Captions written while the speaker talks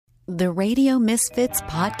the Radio Misfits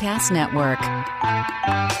Podcast Network.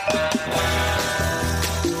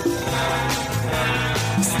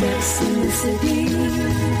 Stephs in the city.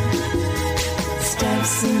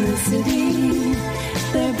 Stephs in the city.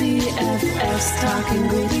 They're BFFs talking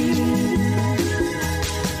gritty.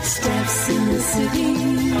 Stephs in the city.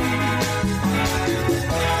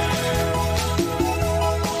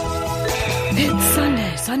 It's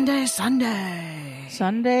Sunday.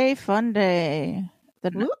 Sunday fun day.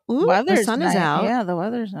 The weather's the sun nice. is out. Yeah, the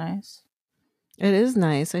weather's nice. It is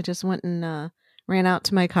nice. I just went and ran out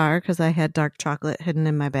to my car because I had dark chocolate hidden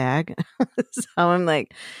in my bag. So I'm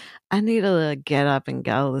like, I need to get up and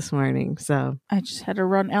go this morning. So I just had to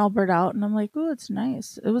run Albert out, and I'm like, oh, it's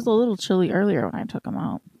nice. It was a little chilly earlier when I took him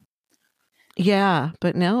out. yeah,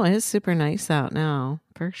 but no, it is super nice out now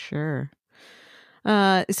for sure.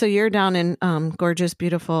 So you're down in gorgeous,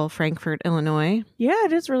 beautiful Frankfort, Illinois. Yeah,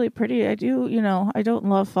 it is really pretty. I do, I don't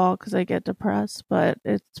love fall because I get depressed, but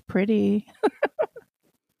it's pretty.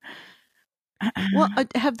 Well,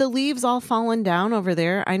 have the leaves all fallen down over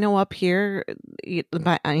there? I know up here,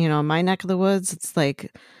 my neck of the woods, it's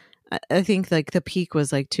like, I think like the peak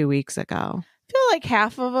was like 2 weeks ago. I feel like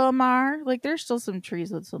half of them are. Like, there's still some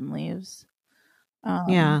trees with some leaves.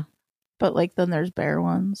 Yeah. But like then there's bare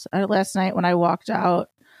ones. Last night when I walked out,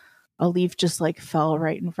 a leaf just like fell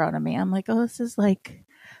right in front of me. I'm like, oh, this is like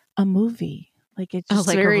a movie. Like it just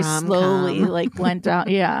like a very rom-com. slowly like went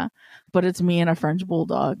down. Yeah. But it's me and a French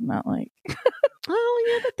bulldog, not like Oh,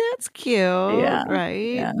 yeah, but that's cute. Yeah,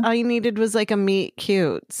 Right? yeah. All you needed was like a meet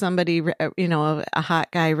cute. Somebody, a hot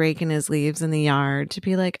guy raking his leaves in the yard to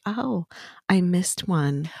be like, oh, I missed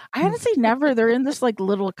one. I honestly never. They're in this like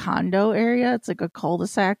little condo area. It's like a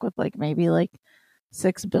cul-de-sac with like maybe like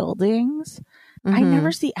 6 buildings. I Mhm.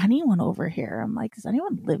 never see anyone over here. I'm like, does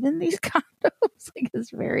anyone live in these condos? Like it's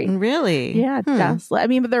very Really? Yeah, desolate. I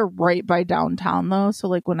mean, but they're right by downtown though. So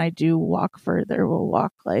like when I do walk further, we'll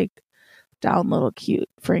walk like down little cute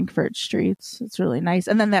Frankfurt streets. It's really nice.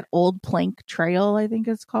 And then that old plank trail, I think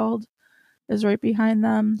it's called, is right behind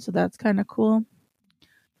them. So that's kind of cool.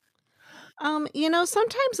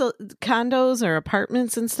 Sometimes condos or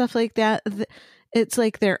apartments and stuff like that, it's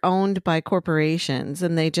like they're owned by corporations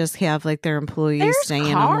and they just have like their employees There's staying in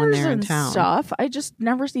them cars when they're in and town. stuff. I just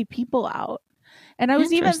never see people out. And I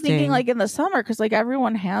was even thinking Interesting. like in the summer, because like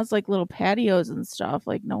everyone has like little patios and stuff.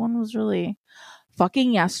 Like no one was really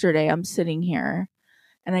fucking yesterday. I'm sitting here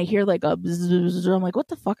and I hear like a bzz. I'm like, what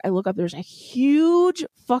the fuck? I look up. There's a huge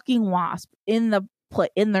fucking wasp in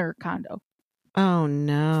their condo. Oh,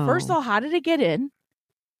 no. First of all, how did it get in?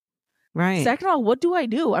 right. Second of all, what do I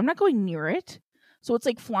do? I'm not going near it. So it's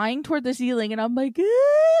like flying toward the ceiling and I'm like,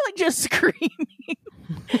 like just screaming.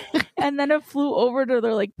 And then it flew over to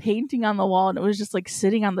their like painting on the wall and it was just like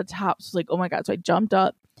sitting on the top. So it's like, oh my God. So I jumped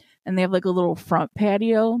up and they have like a little front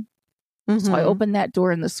patio. So I Mhm. opened that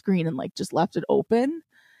door in the screen and like just left it open.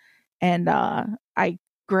 And I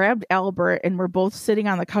grabbed Albert and we're both sitting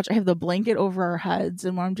on the couch. I have the blanket over our heads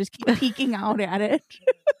and I'm just keep peeking out at it.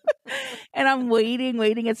 And I'm waiting.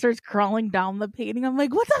 It starts crawling down the painting. I'm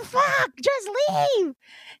like, what the fuck? Just leave.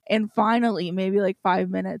 And finally, maybe like 5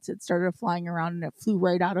 minutes, it started flying around and it flew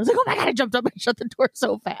right out. I was like, oh my God, I jumped up and shut the door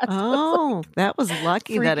so fast. Oh, that was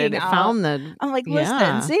lucky that it freaking out. found the. I'm like, listen,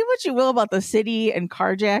 Yeah. say what you will about the city and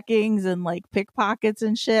carjackings and like pickpockets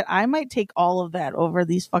and shit. I might take all of that over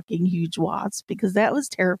these fucking huge wasps because that was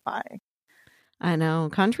terrifying. I know.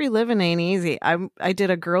 Country living ain't easy. I did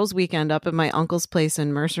a girls' weekend up at my uncle's place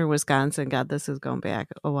in Mercer, Wisconsin. God, this is going back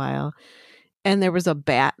a while. And there was a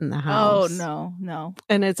bat in the house. Oh, no.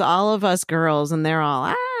 And it's all of us girls, and they're all,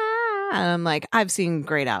 ah. And I'm like, I've seen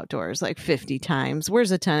Great Outdoors like 50 times.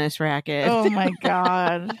 Where's a tennis racket? Oh my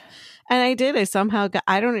God. And I did. I somehow got,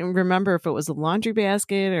 I don't even remember if it was a laundry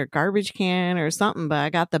basket or garbage can or something, but I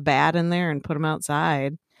got the bat in there and put him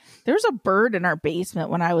outside. There's a bird in our basement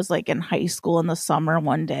when I was like in high school in the summer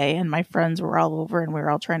one day and my friends were all over and we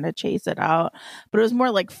were all trying to chase it out. But it was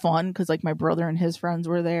more like fun because like my brother and his friends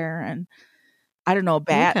were there. And I don't know, a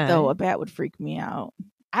bat Okay. though, a bat would freak me out.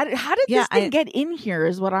 How did this thing get in here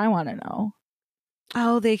is what I want to know.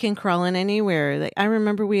 Oh, they can crawl in anywhere. Like, I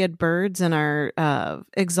remember we had birds in our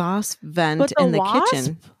exhaust vent But the in the wasp,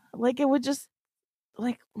 kitchen. like it would just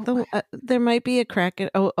like There might be a crack,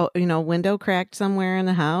 window cracked somewhere in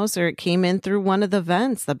the house, or it came in through one of the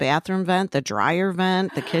vents, the bathroom vent, the dryer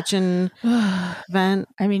vent, the kitchen vent.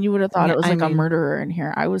 I mean, you would have thought Yeah, it was I like a mean- murderer in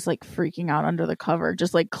here. I was like freaking out under the cover,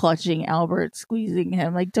 just like clutching Albert, squeezing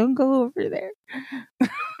him, like, don't go over there.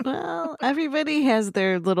 Well, everybody has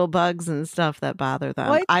their little bugs and stuff that bother them.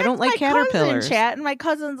 Well, I don't like caterpillars. Chat, and my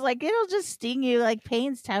cousin's like, it'll just sting you, like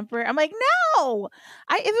pain's temporary. I'm like, no.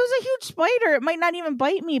 If it was a huge spider, it might not even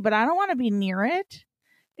bite me, but I don't want to be near it.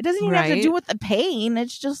 It doesn't even have to do with the pain.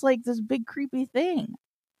 It's just like this big creepy thing.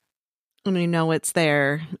 And you know it's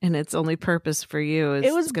there, and its only purpose for you is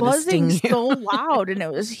it was buzzing so loud, and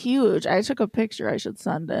it was huge. I took a picture. I should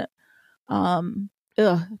send it.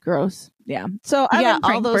 Ugh, gross. Yeah. So I'm in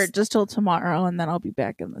Frankfurt just till tomorrow, and then I'll be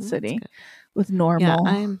back in the city with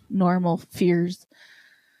normal fears.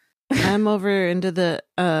 I'm over into the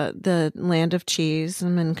land of cheese.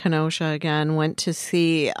 I'm in Kenosha again. Went to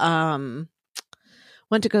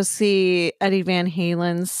go see Eddie Van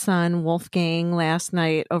Halen's son Wolfgang last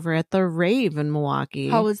night over at the Rave in Milwaukee.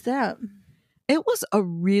 How was that? It was a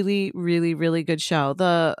really, really, really good show.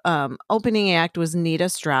 The opening act was Nita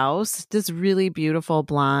Strauss, this really beautiful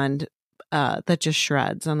blonde that just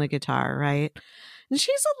shreds on the guitar, right? And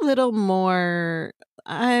she's a little more,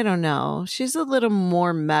 I don't know, she's a little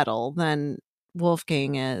more metal than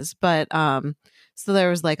Wolfgang is. But so there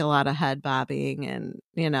was like a lot of head bobbing and,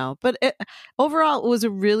 but overall it was a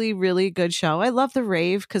really, really good show. I love the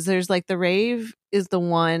Rave because there's like the Rave is the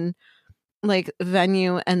one like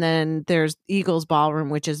venue, and then there's Eagles Ballroom,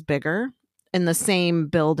 which is bigger in the same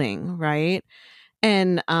building, right?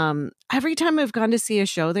 And every time I've gone to see a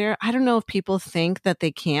show there, I don't know if people think that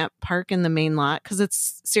they can't park in the main lot because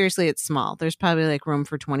it's small. There's probably like room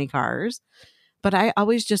for 20 cars, but I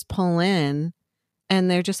always just pull in, and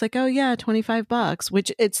they're just like, "Oh yeah, $25,"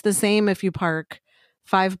 which it's the same if you park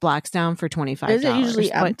 5 blocks down for $25. Is it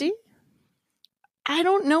usually empty? I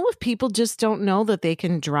don't know if people just don't know that they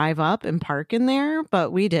can drive up and park in there,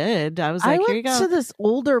 but we did. I was like, here you go. I went to this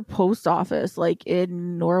older post office like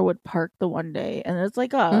in Norwood Park the one day, and it's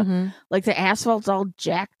like like the asphalt's all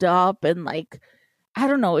jacked up, and like I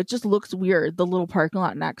don't know, it just looks weird, the little parking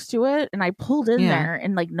lot next to it. And I pulled in there,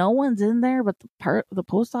 and like no one's in there, but the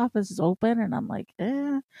post office is open, and I'm like,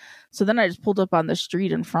 So then I just pulled up on the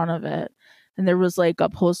street in front of it. And there was like a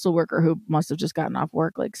postal worker who must have just gotten off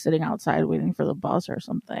work, like sitting outside waiting for the bus or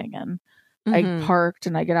something. And I parked,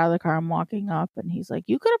 and I get out of the car. I'm walking up, and he's like,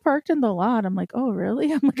 "You could have parked in the lot." I'm like, "Oh,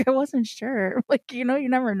 really?" I'm like, "I wasn't sure." Like, you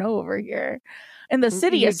never know over here in the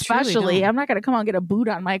city, especially. I'm not going to come out and get a boot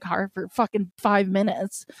on my car for fucking 5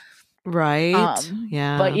 minutes. Right.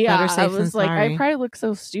 Yeah. But yeah, I was like, I probably look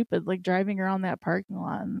so stupid, like driving around that parking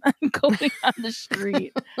lot and going on the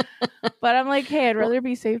street. But I'm like, hey, I'd rather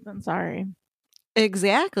be safe than sorry.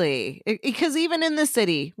 Exactly. Because even in the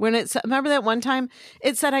city, when remember that one time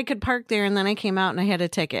it said I could park there, and then I came out and I had a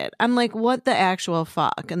ticket. I'm like, what the actual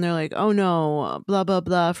fuck? And they're like, oh no, blah, blah,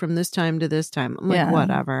 blah, from this time to this time. I'm like,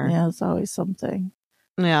 whatever. Yeah, it's always something.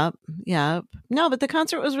 Yep. No, but the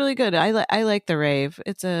concert was really good. I like the Rave.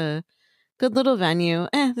 It's a good little venue.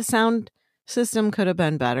 The sound system could have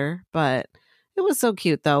been better, but it was so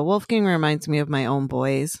cute though. Wolfgang reminds me of my own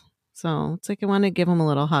boys. So it's like I want to give him a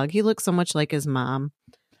little hug. He looks so much like his mom,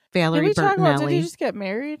 Valerie Bertinelli. Did he just get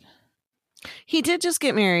married? He did just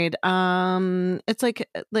get married. It's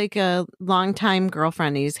like a longtime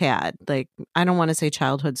girlfriend he's had. Like, I don't want to say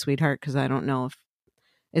childhood sweetheart because I don't know if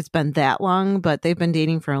it's been that long, but they've been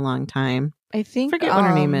dating for a long time. I think forget what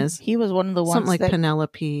her name is. He was one of the ones something like that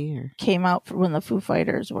Penelope or came out for when the Foo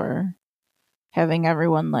Fighters were having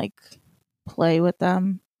everyone like play with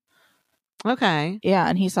them. Okay. Yeah,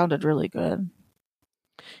 and he sounded really good.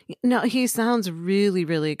 No, he sounds really,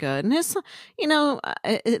 really good. And his,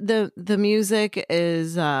 the music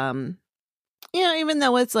is, even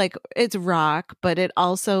though it's like, it's rock, but it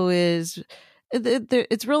also is,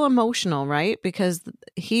 it's real emotional, right? Because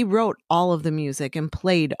he wrote all of the music and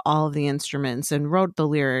played all of the instruments and wrote the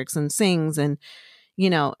lyrics and sings. And,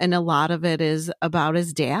 and a lot of it is about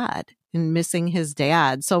his dad and missing his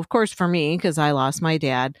dad. So of course for me, because I lost my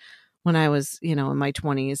dad when I was, in my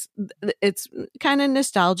 20s, it's kind of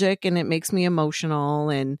nostalgic and it makes me emotional.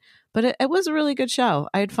 But it was a really good show.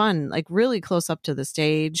 I had fun, like really close up to the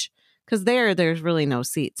stage, because there's really no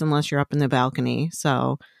seats unless you're up in the balcony.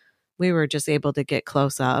 So we were just able to get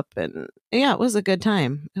close up, and yeah, it was a good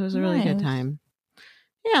time. It was a really good time.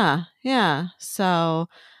 Yeah. So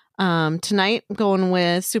tonight I'm going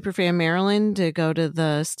with Superfan Maryland to go to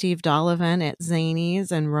the Steve Dahl event at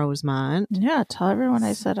Zany's in Rosemont. Yeah, tell everyone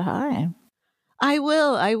I said hi. I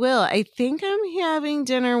will. I think I'm having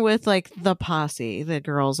dinner with like the posse, the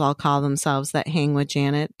girls all call themselves, that hang with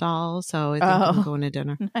Janet Dahl. So I think I'm going to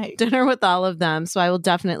dinner. Nice. Dinner with all of them. So I will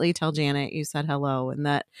definitely tell Janet you said hello and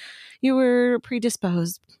that you were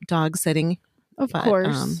predisposed dog sitting. Of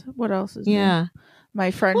course. What else is yeah. new?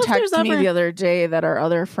 My friend Well, if there's texted me ever- the other day that our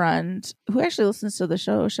other friend, who actually listens to the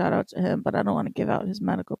show, shout out to him, but I don't want to give out his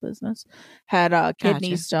medical business, had a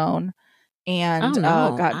kidney Gotcha. stone and Oh,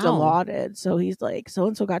 no. got Ow. dilaudid. So he's like,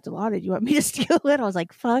 so-and-so got dilaudid. You want me to steal it? I was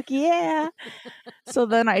like, fuck yeah. So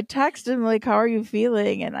then I texted him, like, how are you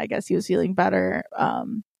feeling? And I guess he was feeling better.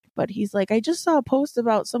 But he's like, I just saw a post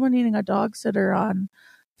about someone needing a dog sitter on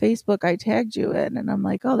Facebook. I tagged you in. And I'm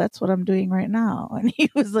like, oh, that's what I'm doing right now. And he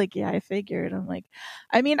was like, yeah, I figured. I'm like,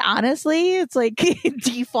 I mean, honestly, it's like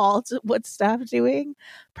default what Steph's doing.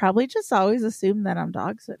 Probably just always assume that I'm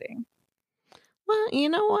dog sitting. Well, you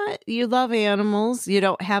know what? You love animals. You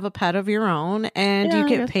don't have a pet of your own, and Yeah, you I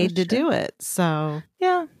get guess paid to that's true. do it. So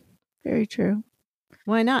Yeah, very true.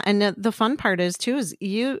 why not? And the fun part is too is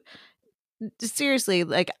you seriously,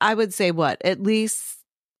 like I would say, what at least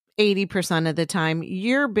 80% of the time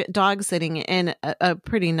you're dog sitting in a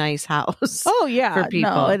pretty nice house. Oh yeah, for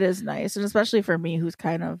people. no, it is nice, and especially for me, who's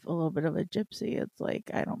kind of a little bit of a gypsy. It's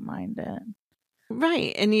like I don't mind it.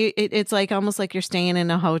 Right. And it's like almost like you're staying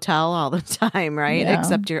in a hotel all the time, right? Yeah.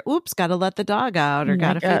 Except you're got to let the dog out or And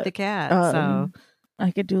got to feed the cat. So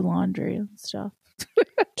I could do laundry and stuff.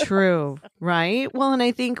 true, right? Well, and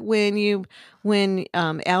I think when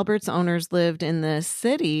Albert's owners lived in the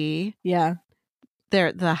city, Yeah,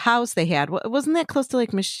 the house they had wasn't that close to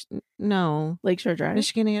like Lakeshore Drive.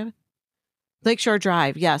 Michigan Ave? Lakeshore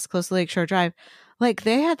Drive, yes, close to Lakeshore Drive. Like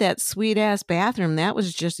they had that sweet ass bathroom that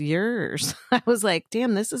was just yours. I was like,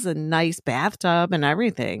 damn, this is a nice bathtub and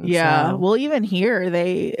everything. Yeah, So, well, even here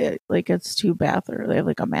it's 2 bathrooms. They have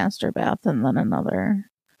like a master bath and then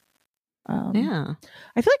another. yeah.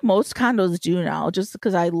 I feel like most condos do now, just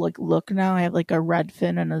because I look now. I have like a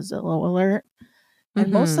Redfin and a Zillow alert,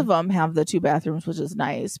 and most of them have the 2 bathrooms, which is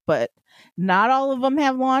nice, but not all of them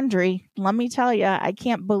have laundry. Let me tell you, I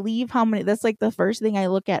can't believe how many. That's like the first thing I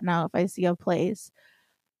look at now if I see a place.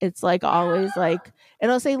 It's like always like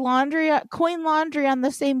it'll say coin laundry on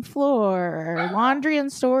the same floor, or laundry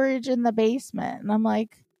and storage in the basement, and I'm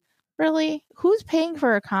like, really? Who's paying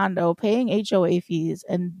for a condo, paying HOA fees,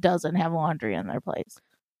 and doesn't have laundry in their place?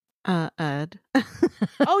 Ed.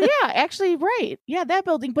 Oh yeah, actually, right. Yeah, that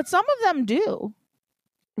building, but some of them do.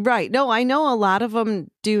 Right. No, I know a lot of them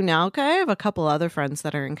do now. 'Cause I have a couple other friends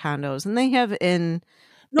that are in condos, and they have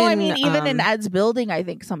I mean, even in Ed's building, I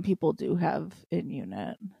think some people do have in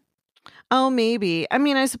unit. Oh, maybe. I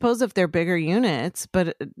mean, I suppose if they're bigger units,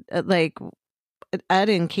 but like Ed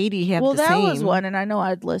and Katie have the that same. was one, and I know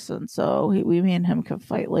I'd listen, so me and him could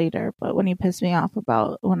fight later. But when he pissed me off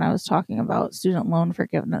about when I was talking about student loan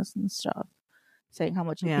forgiveness and stuff, saying how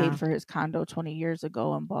much he paid for his condo 20 years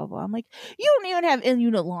ago and blah blah, I'm like, you don't even have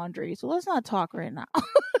in-unit laundry, so let's not talk right now.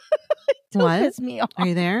 Don't What? piss me off. Are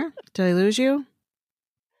you there? Did I lose you?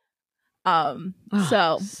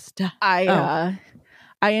 So Stop. I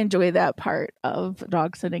enjoy that part of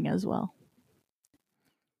dog sitting as well.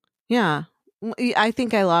 Yeah. I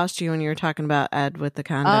think I lost you when you were talking about Ed with the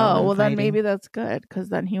condo. Oh, and well, then fighting. maybe that's good, because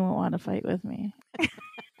then he won't want to fight with me.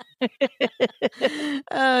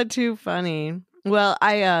 Oh, too funny. Well,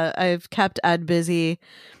 I've kept Ed busy.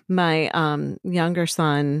 My younger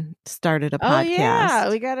son started a podcast. Oh yeah,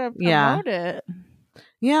 we gotta promote it.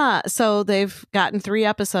 Yeah, so they've gotten 3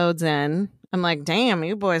 episodes in. I'm like, damn,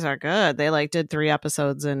 you boys are good. They like did 3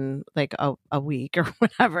 episodes in like a week or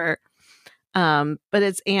whatever. But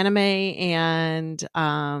it's anime and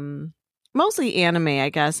mostly anime, I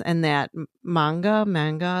guess, and that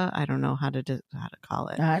manga. I don't know how to call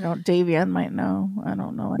it. Davian might know. I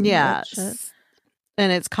don't know. Any of that shit.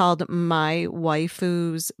 And it's called My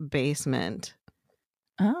Waifu's Basement.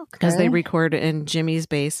 Oh, because they record in Jimmy's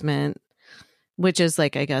basement, which is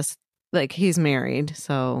like, I guess, like he's married,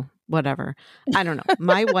 so whatever. I don't know.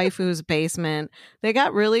 My Waifu's Basement. They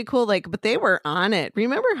got really cool, but they were on it.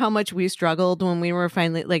 Remember how much we struggled when we were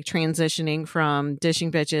finally transitioning from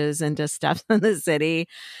Dishing Bitches into Stephs in the City?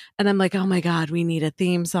 And I'm like, oh my God, we need a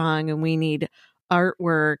theme song and we need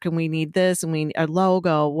artwork and we need this and we need a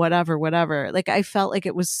logo, whatever. I felt like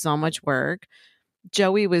it was so much work.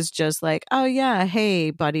 Joey was just like, oh yeah,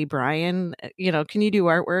 hey buddy Brian, can you do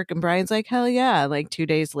artwork? And Brian's like, hell yeah. 2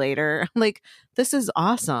 days later, I'm like, this is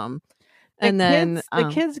awesome.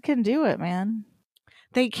 The kids can do it, man.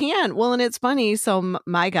 They can. Well, and it's funny. So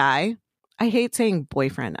my guy, I hate saying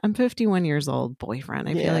boyfriend. I'm 51 years old. Boyfriend.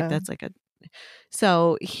 I feel like that's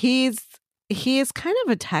so he's kind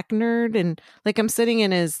of a tech nerd, and I'm sitting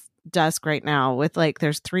in his desk right now with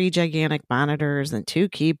there's 3 gigantic monitors and 2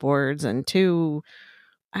 keyboards and 2,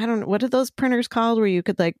 I don't know, what are those printers called where you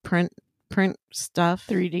could print print stuff.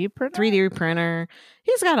 3D printer. 3D printer.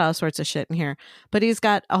 He's got all sorts of shit in here, but he's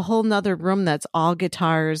got a whole nother room that's all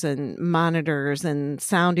guitars and monitors and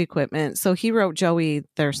sound equipment. So he wrote Joey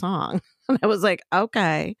their song. And I was like,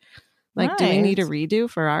 okay, like, do we need a redo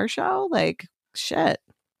for our show? Like, shit.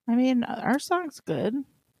 I mean, our song's good.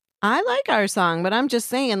 I like our song, but I'm just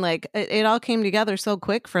saying, like, it all came together so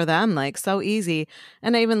quick for them, like, so easy.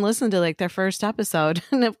 And I even listened to, like, their first episode.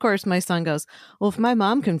 And, of course, my son goes, well, if my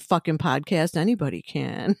mom can fucking podcast, anybody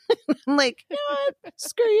can. I'm like, you know what?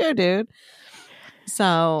 Screw you, dude.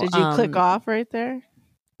 So. Did you click off right there?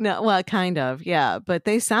 No, well, kind of, yeah. But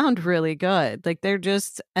they sound really good. Like, they're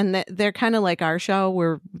just, and they're kind of like our show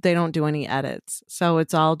where they don't do any edits. So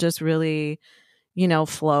it's all just really, you know,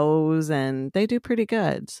 flows, and they do pretty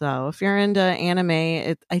good. So if you're into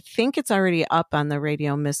anime, I think it's already up on the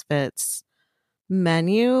Radio Misfits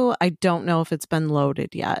menu. I don't know if it's been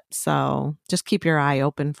loaded yet. So just keep your eye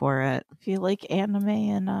open for it. If you like anime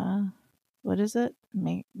and what is it?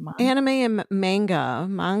 Anime and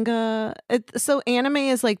manga. So anime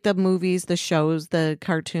is like the movies, the shows, the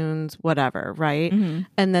cartoons, whatever, right? Mm-hmm.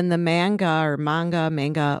 And then the manga,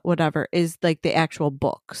 whatever, is like the actual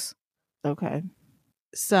books. Okay.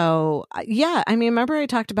 So, yeah, I mean, remember I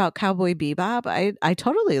talked about Cowboy Bebop? I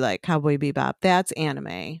totally like Cowboy Bebop. That's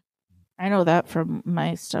anime. I know that from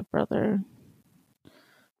my stepbrother.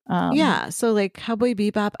 Yeah, so like Cowboy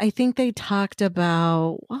Bebop, I think they talked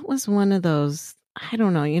about, what was one of those? I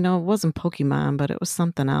don't know. You know, it wasn't Pokemon, but it was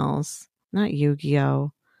something else. Not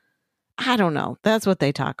Yu-Gi-Oh! I don't know. That's what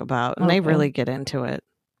they talk about, and they really get into it.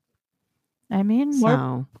 I mean,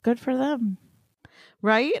 more good for them.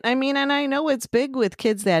 Right? I mean, and I know it's big with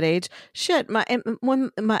kids that age. Shit,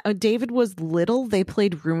 when David was little, they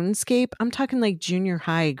played RuneScape. I'm talking like junior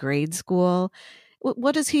high, grade school.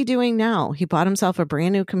 What is he doing now? He bought himself a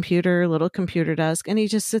brand new computer, little computer desk, and he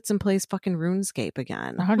just sits and plays fucking RuneScape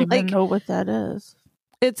again. I don't even know what that is.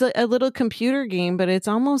 It's a little computer game, but it's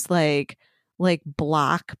almost like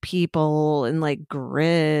block people and like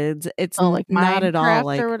grids. It's like not Minecraft at all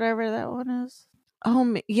like, or whatever that one is.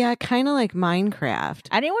 Oh, yeah, kind of like Minecraft.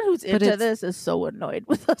 Anyone who's into this is so annoyed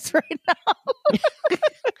with us right now.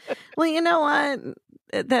 Well, you know what?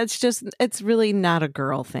 It's really not a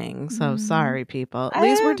girl thing. So sorry, people. At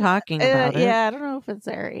least we're talking about it. Yeah, I don't know if it's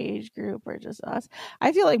our age group or just us.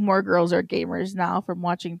 I feel like more girls are gamers now from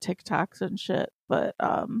watching TikToks and shit. But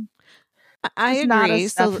I agree. Not a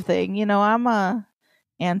stuff thing. You know, I'm a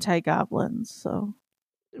anti-goblins, so.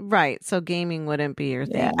 Right. So gaming wouldn't be your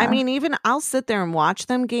thing. Yeah. I mean, even I'll sit there and watch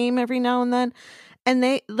them game every now and then. And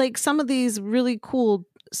they like some of these really cool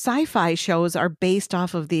sci-fi shows are based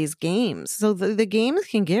off of these games. So the games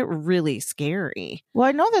can get really scary. Well,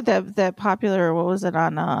 I know that popular, what was it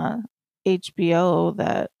on HBO,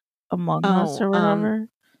 that Among Us or whatever?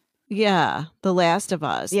 Yeah. The Last of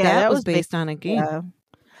Us. Yeah, that was based on a game. Yeah.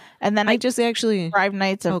 And then I just actually Five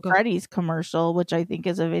Nights at Freddy's commercial, which I think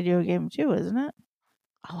is a video game too, isn't it?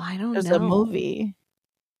 Oh, I don't know. There's a movie.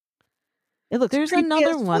 It looks. There's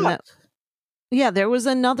another one there was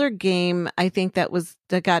another game I think that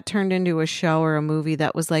got turned into a show or a movie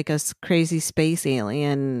that was like a crazy space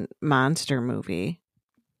alien monster movie.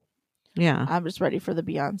 Yeah, I'm just ready for the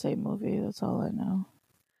Beyonce movie. That's all I know.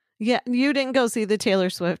 Yeah, you didn't go see the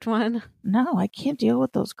Taylor Swift one? No, I can't deal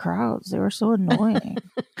with those crowds. They were so annoying.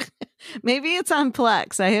 Maybe it's on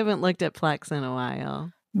Plex. I haven't looked at Plex in a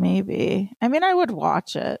while. Maybe. I mean, I would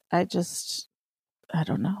watch it. I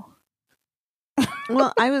don't know.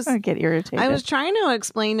 Well, I get irritated. I was trying to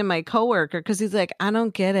explain to my coworker because he's like, I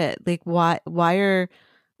don't get it. Like, why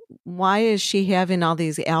is she having all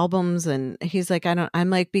these albums? And he's like, I'm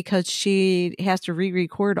like, because she has to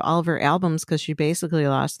re-record all of her albums because she basically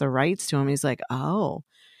lost the rights to them. He's like, oh.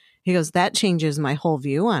 He goes, that changes my whole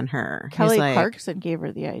view on her. Kelly Clarkson gave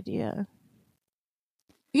her the idea.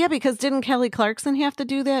 Yeah, because didn't Kelly Clarkson have to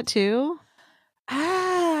do that too?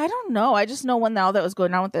 I don't know. I just know now that was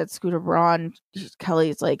going on with that Scooter Braun,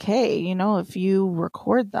 Kelly's like, hey, you know, if you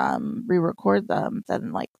re-record them,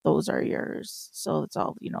 then like those are yours. So it's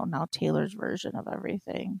all, you know, now Taylor's version of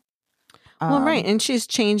everything. Well, right. And she's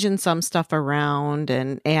changing some stuff around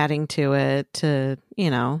and adding to it to, you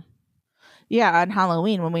know. Yeah, on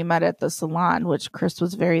Halloween when we met at the salon, which Chris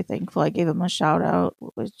was very thankful. I gave him a shout out,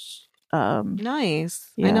 which...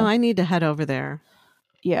 nice. Yeah. I know I need to head over there.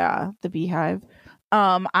 Yeah, the Beehive.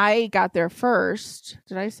 I got there first.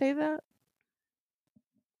 Did I say that?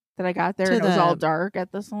 That I got there and it was all dark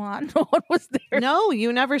at the salon. No one was there. No,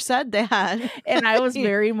 you never said that. And I was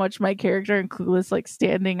very much my character in Clueless, like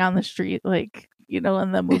standing on the street, like, you know,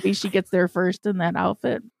 in the movie she gets there first in that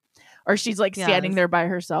outfit. or she's like standing Yes. there by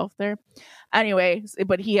herself there. Anyway,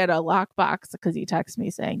 but he had a lockbox because he texted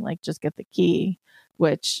me saying like, just get the key,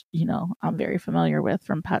 which, you know, I'm very familiar with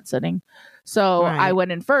from pet sitting. So I Right.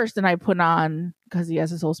 went in first and I put on, because he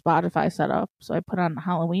has his whole Spotify set up. So I put on the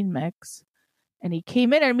Halloween mix and he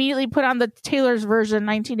came in and immediately put on the Taylor's version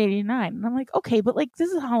 1989. And I'm like, okay, but like,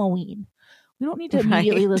 this is Halloween. We don't need to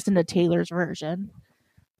immediately Right. listen to Taylor's version.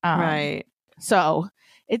 Right. So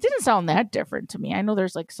it didn't sound that different to me. I know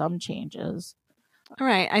there's like some changes. All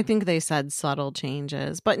right. I think they said subtle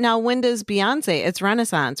changes. But now when does Beyonce? It's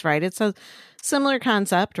Renaissance, right? It's a similar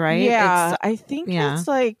concept, right? Yeah, It's, I think yeah. it's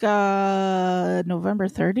like November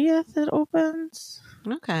 30th it opens.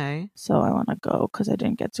 okay. So I want to go because I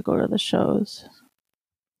didn't get to go to the shows.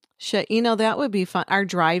 Shit, you know, that would be fun. Our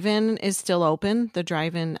drive-in is still open, the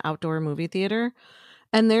drive-in outdoor movie theater.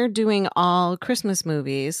 And they're doing all Christmas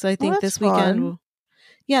movies. So I think that's this weekend... fun.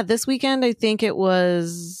 Yeah, this weekend I think it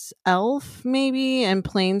was Elf maybe and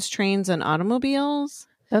Planes, Trains, and Automobiles.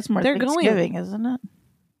 That's more They're going- Thanksgiving, isn't it?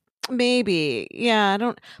 Maybe. Yeah, I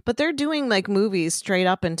don't... But they're doing like movies straight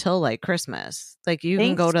up until like Christmas. Like you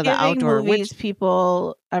can go to the Thanksgiving outdoor... movies,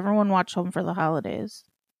 everyone watch Home for the Holidays.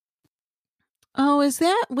 Oh, is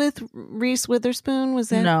that with Reese Witherspoon? Was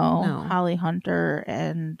that... No, Holly Hunter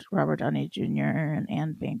and Robert Downey Jr. and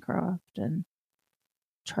Anne Bancroft and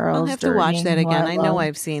Charles. I'll have to watch Durning, that who again. I know love.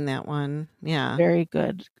 I've seen that one. Yeah. Very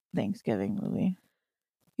good Thanksgiving movie.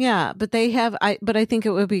 Yeah, but they have... But I think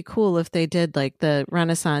it would be cool if they did like the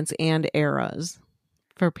Renaissance and eras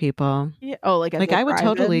for people. Yeah. Oh, like I would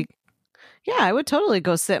totally... Yeah, I would totally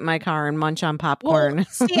go sit in my car and munch on popcorn and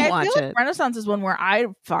See, I watch feel it. like Renaissance is one where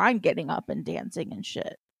I'm fine getting up and dancing and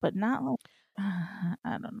shit, but not like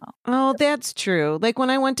I don't know. Oh, that's true. Like when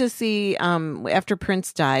I went to see after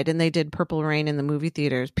Prince died and they did Purple Rain in the movie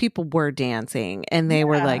theaters, people were dancing and they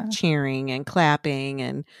were like cheering and clapping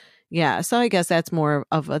and yeah. So I guess that's more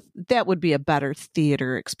of that would be a better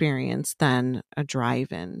theater experience than a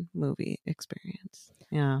drive-in movie experience.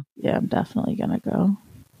 Yeah. Yeah, I'm definitely gonna go.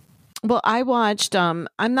 Well, I watched, I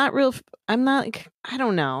don't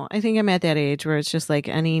know. I think I'm at that age where it's just like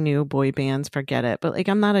any new boy bands, forget it. But like,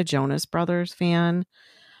 I'm not a Jonas Brothers fan,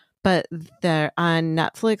 but they're on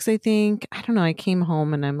Netflix, I think. I don't know. I came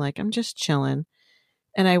home and I'm like, I'm just chilling.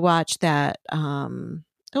 And I watched that.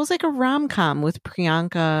 It was like a rom-com with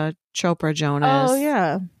Priyanka Chopra Jonas. Oh,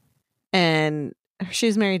 yeah. And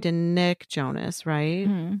she's married to Nick Jonas, right?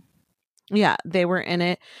 Mm-hmm. Yeah, they were in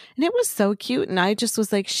it. And it was so cute. And I just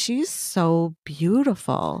was like, she's so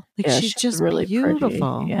beautiful. Like Yeah, she's just really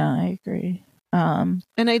beautiful. Pretty. Yeah, I agree. And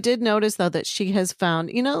I did notice though that she has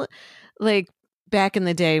found, you know, like back in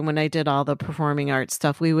the day when I did all the performing arts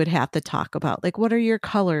stuff, we would have to talk about like, what are your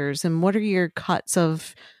colors and what are your cuts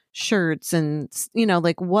of shirts and, you know,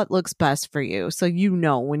 like what looks best for you. So, you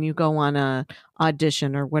know, when you go on a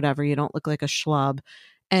audition or whatever, you don't look like a schlub.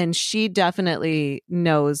 And she definitely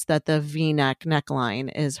knows that the V-neck neckline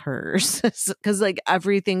is hers because like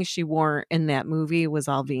everything she wore in that movie was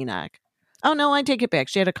all V-neck. Oh no, I take it back.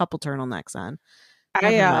 She had a couple turtlenecks on.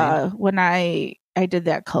 When I did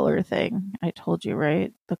that color thing, I told you,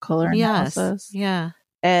 right? The color analysis. Yeah.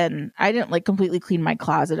 And I didn't like completely clean my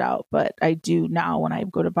closet out, but I do now when I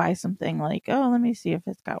go to buy something like, oh, let me see if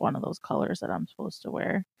it's got one of those colors that I'm supposed to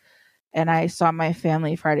wear. And I saw my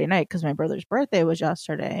family Friday night because my brother's birthday was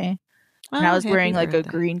yesterday. And I was wearing like a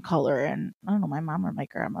green color. And I don't know, my mom or my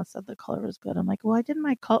grandma said the color was good. I'm like, well, I did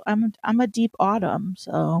my color. I'm a deep autumn.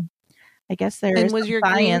 So I guess there is was your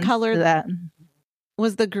green color that.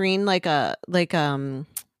 Was the green like a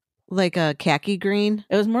khaki green?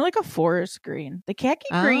 It was more like a forest green. The khaki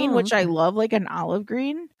green, which I love, like an olive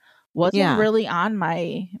green, wasn't really on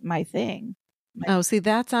my thing. Oh, see,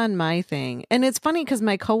 that's on my thing. And it's funny because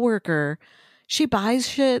my coworker, she buys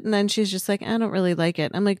shit and then she's just like, I don't really like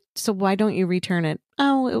it. I'm like, so why don't you return it?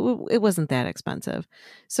 Oh, it wasn't that expensive.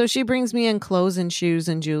 So she brings me in clothes and shoes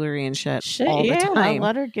and jewelry and shit all the time.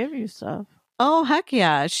 Let her give you stuff. Oh, heck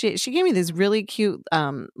yeah. She gave me these really cute,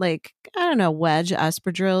 like, I don't know, wedge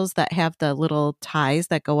espadrilles that have the little ties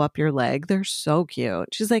that go up your leg. They're so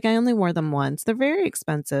cute. She's like, I only wore them once. They're very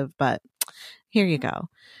expensive, but here you go.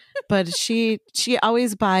 But she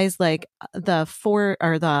always buys like the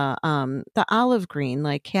olive green,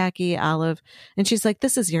 like khaki olive. And she's like,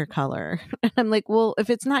 this is your color. And I'm like, well, if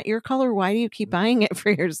it's not your color, why do you keep buying it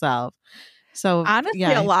for yourself? So honestly,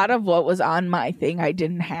 a lot of what was on my thing I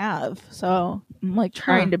didn't have. So I'm like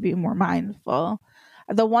trying to be more mindful.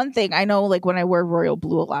 The one thing I know, like when I wear royal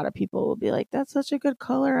blue, a lot of people will be like, that's such a good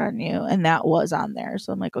color on you. And that was on there.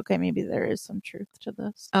 So I'm like, okay, maybe there is some truth to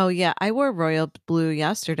this. Oh, yeah. I wore royal blue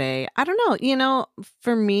yesterday. I don't know.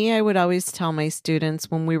 For me, I would always tell my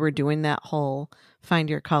students when we were doing that whole find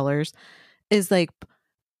your colors is like,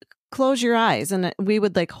 close your eyes, and we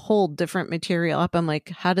would like hold different material up. I'm like,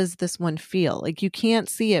 how does this one feel? Like, you can't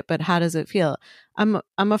see it, but how does it feel? I'm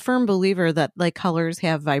a firm believer that like colors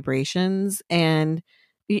have vibrations, and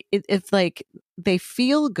if like they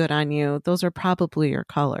feel good on you, those are probably your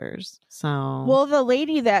colors. So, well,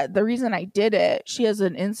 the reason I did it, she has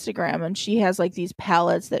an Instagram and she has like these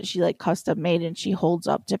palettes that she like custom made, and she holds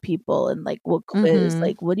up to people and like will quiz,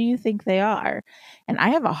 like, what do you think they are? And I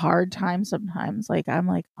have a hard time sometimes. Like, I'm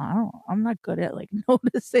like, I'm not good at like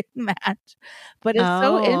noticing that, but it's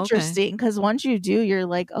so interesting because once you do, you're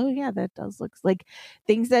like, oh yeah, that does look like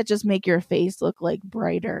things that just make your face look like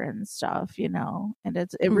brighter and stuff, and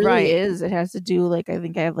it really is. It has to do like, I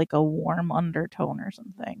think I have like a warm undertone or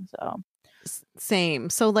something. So same.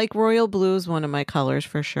 So like royal blue is one of my colors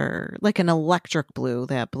for sure. Like an electric blue,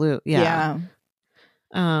 that blue. Yeah.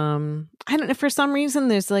 I don't know. For some reason,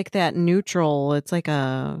 there's like that neutral. It's like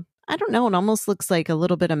I don't know. It almost looks like a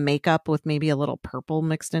little bit of makeup with maybe a little purple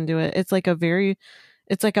mixed into it. It's like a beige,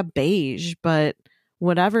 but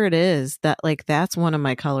whatever it is, that's one of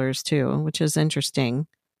my colors too, which is interesting.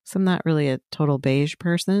 So I'm not really a total beige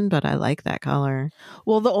person, but I like that color.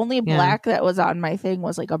 Well, the only black that was on my thing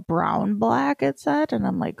was like a brown black, it said. And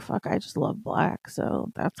I'm like, fuck, I just love black.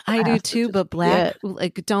 So that's I do too, but black,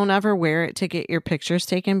 like, don't ever wear it to get your pictures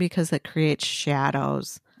taken because it creates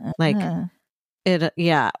shadows. Like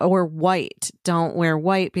or white. Don't wear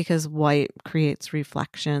white because white creates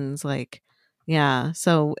reflections. Like, yeah.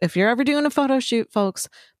 So if you're ever doing a photo shoot, folks,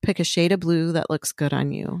 pick a shade of blue that looks good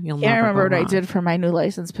on you. You'll never remember what wrong. I did for my new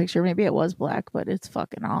license picture. Maybe it was black, but it's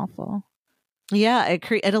fucking awful. Yeah,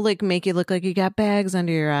 it'll like make you look like you got bags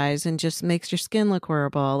under your eyes and just makes your skin look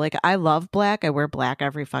horrible. Like, I love black. I wear black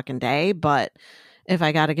every fucking day, but if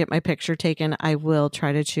I got to get my picture taken, I will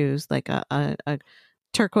try to choose like a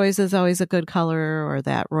turquoise is always a good color, or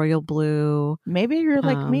that royal blue. Maybe you're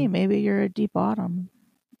like me. Maybe you're a deep autumn.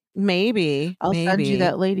 Maybe I'll send you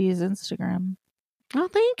that lady's Instagram. Oh,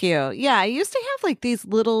 thank you. Yeah, I used to have like these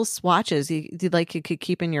little swatches you could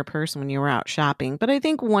keep in your purse when you were out shopping. But I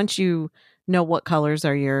think once you know what colors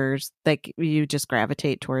are yours, like, you just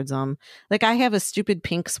gravitate towards them. Like, I have a stupid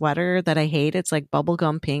pink sweater that I hate. It's like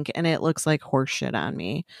bubblegum pink, and it looks like horse shit on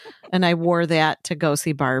me. And I wore that to go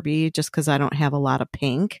see Barbie just because I don't have a lot of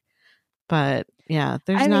pink. But yeah,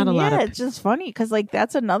 there's not a lot of. It's just funny because like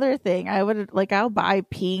that's another thing. I would like, I'll buy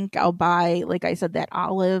pink. I'll buy, like I said, that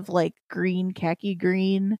olive, like green, khaki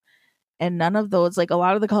green, and none of those. Like, a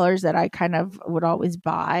lot of the colors that I kind of would always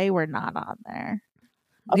buy were not on there.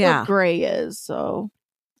 Although gray is, so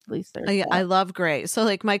at least there's. I love gray. So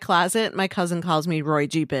like my closet, my cousin calls me Roy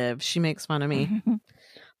G. Biv. She makes fun of me.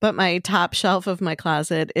 But my top shelf of my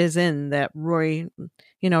closet is in that Roy,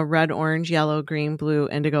 red, orange, yellow, green, blue,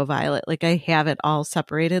 indigo, violet. Like, I have it all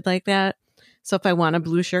separated like that. So if I want a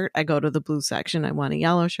blue shirt, I go to the blue section. I want a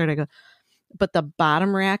yellow shirt, I go. But the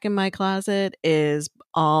bottom rack in my closet is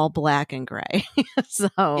all black and gray. So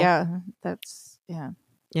yeah, I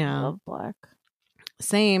love black.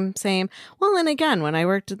 Same. Well, and again, when I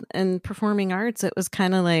worked in performing arts, it was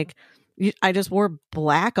kind of like, I just wore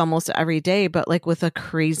black almost every day, but like with a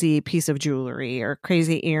crazy piece of jewelry or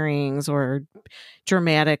crazy earrings or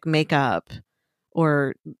dramatic makeup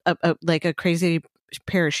or like a crazy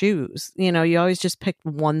pair of shoes. You always just pick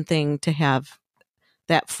one thing to have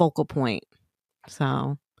that focal point.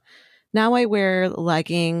 So now I wear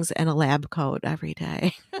leggings and a lab coat every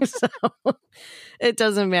day. So it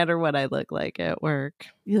doesn't matter what I look like at work.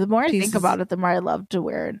 The more I think about it, the more I love to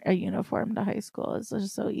wear a uniform to high school. It's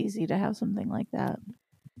just so easy to have something like that.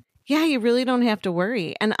 Yeah, you really don't have to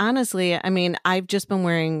worry. And honestly, I mean, I've just been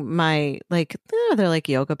wearing my, they're like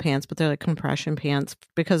yoga pants, but they're like compression pants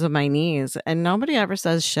because of my knees. And nobody ever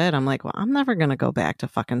says shit. I'm like, well, I'm never going to go back to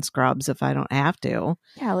fucking scrubs if I don't have to.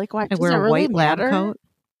 Yeah, like, why? I wear a white lab coat.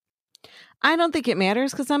 I don't think it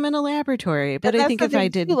matters because I'm in a laboratory. But I think if I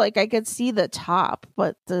did, like, I could see the top,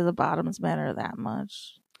 but the bottoms matter that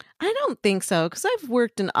much. I don't think so, because I've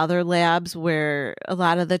worked in other labs where a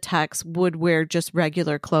lot of the techs would wear just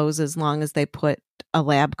regular clothes as long as they put a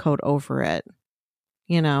lab coat over it.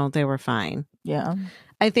 They were fine. Yeah.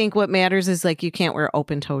 I think what matters is like you can't wear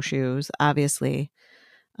open toe shoes, obviously.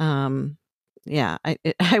 Yeah,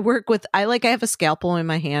 I work with, I have a scalpel in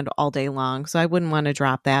my hand all day long, so I wouldn't want to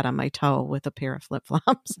drop that on my toe with a pair of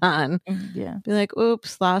flip-flops on. Yeah. Be like,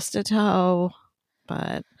 oops, lost a toe.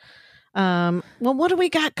 But Well, what do we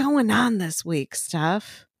got going on this week,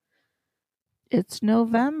 Steph? It's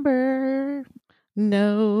November.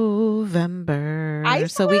 November. I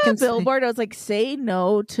saw a billboard. I was like, say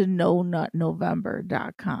no to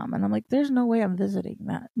nonutnovember.com. And I'm like, there's no way I'm visiting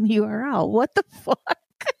that URL. What the fuck?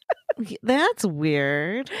 That's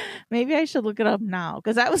weird. Maybe I should look it up now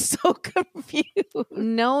because I was so confused.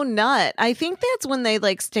 No nut. I think that's when they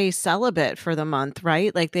like stay celibate for the month,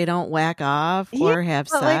 right? Like they don't whack off or have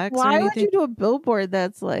sex. Like, why or would you do a billboard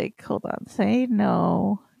that's like, hold on, say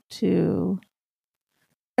no to...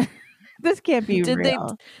 This can't be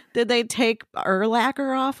real. Did they take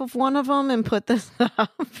Urlacher off of one of them and put this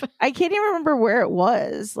up? I can't even remember where it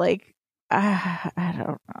was. Like, I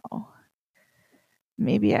don't know.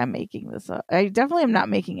 Maybe I'm making this up. I definitely am not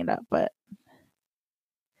making it up, but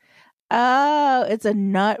oh, it's a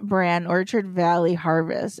nut brand. Orchard Valley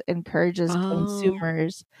Harvest encourages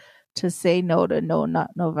consumers to say no to No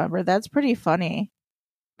Nut November. That's pretty funny.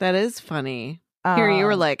 That is funny. Here you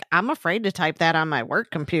were like, I'm afraid to type that on my work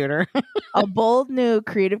computer. A bold new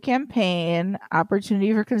creative campaign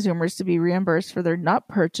opportunity for consumers to be reimbursed for their nut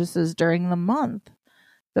purchases during the month.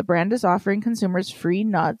 The brand is offering consumers free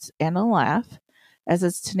nuts and a laugh as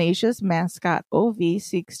its tenacious mascot Ovi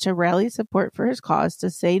seeks to rally support for his cause to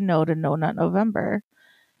say no to No Nut November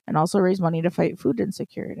and also raise money to fight food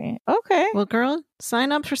insecurity. Okay. Well, girl,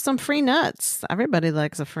 sign up for some free nuts. Everybody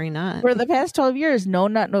likes a free nut. For the past 12 years, No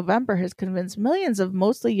Nut November has convinced millions of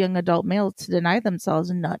mostly young adult males to deny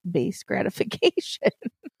themselves nut-based gratification.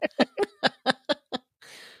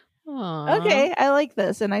 Okay, I like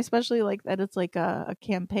this. And I especially like that it's like a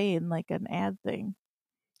campaign, like an ad thing.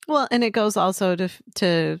 Well, and it goes also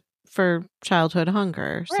for childhood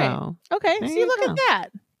hunger. Right. So okay, see, look at that.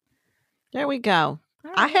 There we go.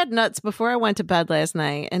 Right. I had nuts before I went to bed last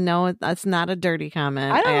night, and no, that's not a dirty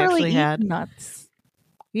comment. I don't actually really had eat nuts.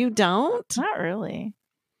 You don't? Not really.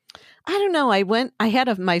 I don't know. I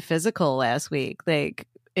had my physical last week,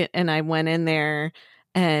 and I went in there,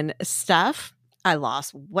 and Steph, I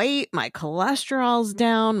lost weight. My cholesterol's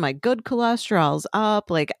down. My good cholesterol's up.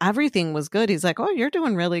 Like everything was good. He's like, "Oh, you're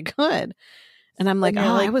doing really good," and I'm like,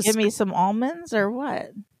 give me some almonds or what?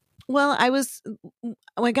 Well, I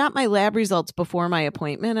got my lab results before my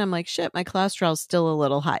appointment. I'm like, shit, my cholesterol's still a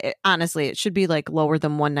little high. Honestly, it should be like lower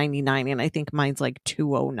than 199. And I think mine's like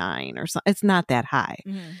 209 or something. It's not that high.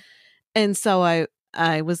 Mm-hmm. And so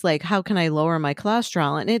I was like, how can I lower my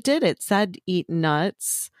cholesterol? And it did. It said eat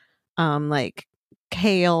nuts, like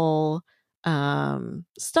kale,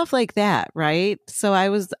 stuff like that. Right. So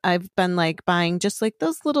I've been like buying just like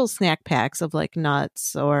those little snack packs of like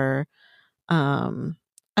nuts or,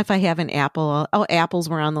 if I have an apple, apples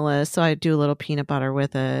were on the list, so I'd do a little peanut butter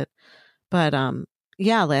with it. But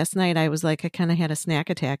yeah, last night I was like, I kind of had a snack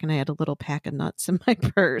attack, and I had a little pack of nuts in my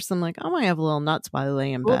purse. I'm like, I have a little nuts while I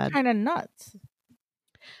lay in bed. What kind of nuts?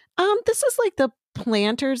 This is like the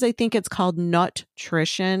Planters. I think it's called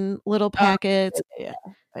Nutrition little packets. Yeah,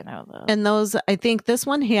 I know those. And those, I think this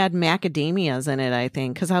one had macadamias in it. I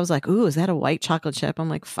think because I was like, ooh, is that a white chocolate chip? I'm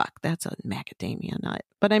like, fuck, that's a macadamia nut.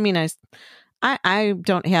 But I mean, I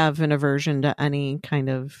don't have an aversion to any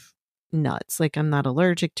kind of nuts. Like I'm not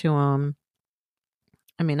allergic to them.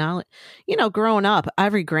 I mean, growing up,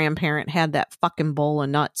 every grandparent had that fucking bowl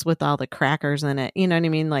of nuts with all the crackers in it. You know what I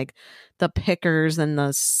mean? Like the pickers and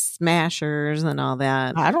the smashers and all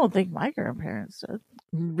that. I don't think my grandparents did.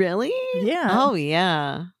 Really? Yeah. Oh,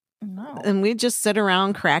 yeah. No. And we just sit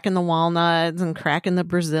around cracking the walnuts and cracking the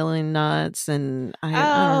Brazilian nuts. And I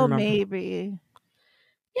don't remember. Maybe.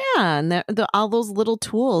 Yeah, and all those little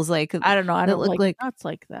tools, like I don't know, I don't like nuts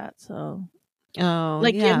like that. So,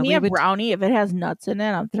 give me a brownie if it has nuts in it.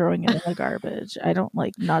 I'm throwing it in the garbage. I don't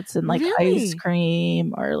like nuts in like ice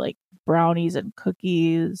cream or like brownies and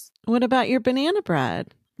cookies. What about your banana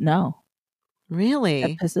bread? No, really,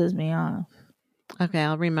 that pisses me off. Okay,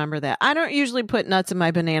 I'll remember that. I don't usually put nuts in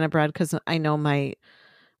my banana bread because I know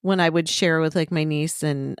when I would share with like my nieces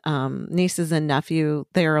and nephew,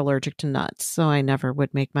 they're allergic to nuts. So I never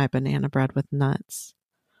would make my banana bread with nuts.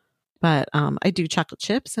 But I do chocolate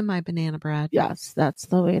chips in my banana bread. Yes, that's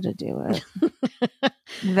the way to do it.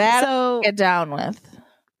 That I'll get down with.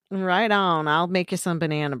 Right on. I'll make you some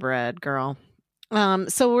banana bread, girl.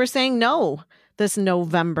 So we're saying no this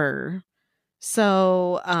November.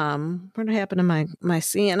 So what happened to my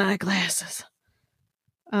seeing eye glasses?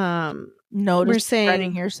 No, we're saying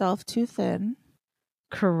spreading yourself too thin.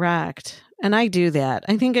 Correct. And I do that.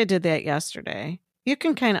 I think I did that yesterday. You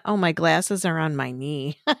can kind of, my glasses are on my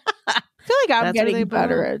knee. I feel like I'm getting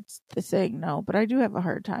better at saying no, but I do have a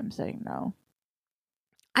hard time saying no.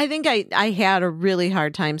 I think I had a really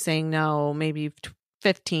hard time saying no maybe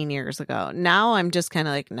 15 years ago. Now I'm just kind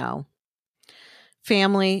of like, no.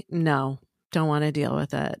 Family, no. Don't want to deal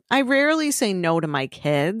with it. I rarely say no to my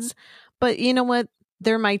kids, but you know what?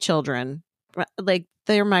 They're my children. Like,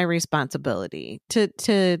 they're my responsibility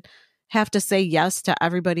to have to say yes to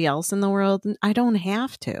everybody else in the world. I don't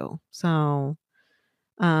have to. So,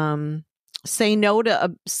 say no to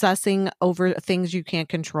obsessing over things you can't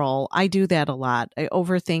control. I do that a lot. I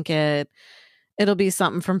overthink it. It'll be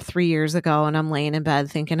something from 3 years ago, and I'm laying in bed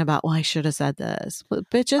thinking about, well, I should have said this. But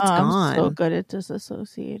bitch, it's gone. I'm so good at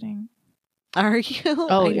disassociating. Are you?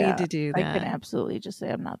 Oh, I yeah. need to do that. I can absolutely just say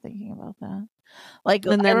I'm not thinking about that. Like,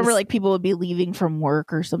 I remember like people would be leaving from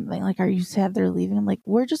work or something. Like, are you sad they're leaving? I'm like,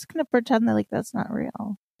 we're just gonna pretend that like that's not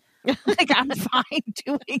real. Like, I'm fine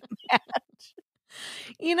doing that.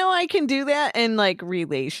 You know, I can do that in like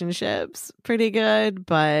relationships pretty good,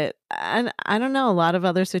 but I don't know. A lot of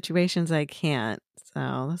other situations I can't.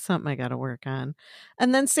 So that's something I got to work on.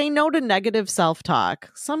 And then say no to negative self-talk.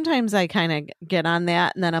 Sometimes I kind of get on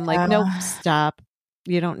that and then I'm like, nope, stop.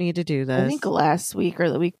 You don't need to do this. I think last week or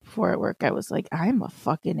the week before at work, I was like, I'm a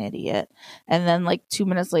fucking idiot. And then like 2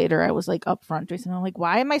 minutes later, I was like up front doing something. I'm like,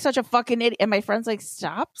 why am I such a fucking idiot? And my friend's like,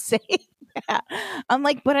 stop saying that. I'm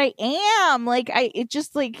like, but I am. Like, it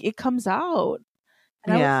just like, it comes out.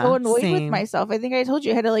 And I was so annoyed with myself. I think I told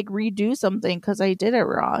you I had to like redo something because I did it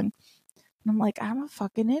wrong. And I'm like, I'm a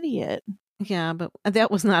fucking idiot. Yeah, but that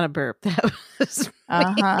was not a burp. That was me.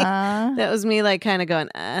 That was me like kind of going,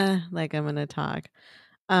 like I'm gonna talk.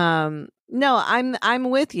 No, I'm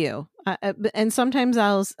with you. And sometimes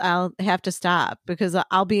I'll have to stop because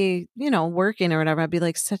I'll be, working or whatever. I'll be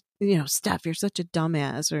like, Steph, you're such a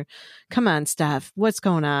dumbass, or come on, Steph, what's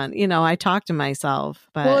going on? I talk to myself.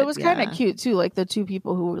 But well, it was kind of cute too. Like the two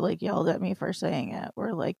people who were like yelled at me for saying it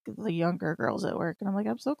were like the younger girls at work, and I'm like,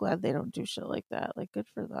 I'm so glad they don't do shit like that. Like, good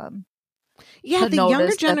for them. Yeah, the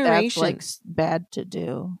younger generation, that's like bad to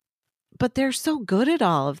do. But they're so good at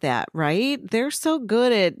all of that, right? They're so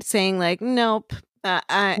good at saying like, nope,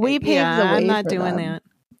 we paved the way. I'm not for doing them. that.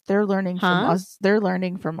 They're learning from us. They're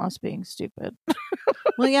learning from us being stupid.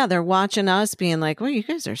 Well, yeah, they're watching us being like, well, you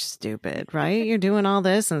guys are stupid, right? You're doing all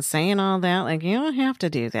this and saying all that. Like, you don't have to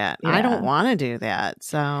do that. Yeah. I don't want to do that.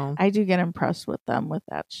 So I do get impressed with them with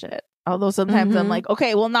that shit. Although sometimes I'm like,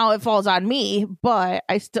 okay, well, now it falls on me, but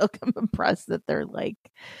I still am impressed that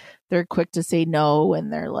they're quick to say no,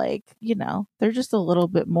 and they're like, they're just a little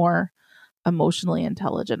bit more emotionally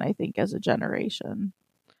intelligent, I think, as a generation.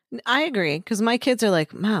 I agree, because my kids are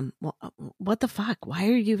like, Mom, what the fuck? Why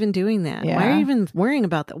are you even doing that? Yeah. Why are you even worrying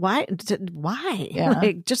about that? Why? Yeah.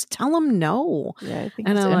 Like, just tell them no. Yeah, I think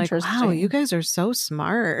and it's I'm interesting. like, wow, you guys are so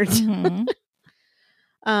smart. Mm-hmm.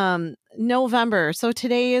 November. So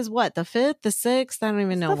today is what, the 5th, the 6th? I don't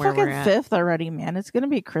even know where we're at. 5th already, man. It's gonna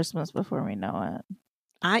be Christmas before we know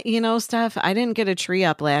it. Steph, I didn't get a tree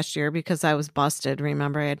up last year because I was busted.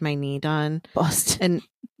 Remember, I had my knee done. Busted.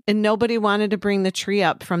 And nobody wanted to bring the tree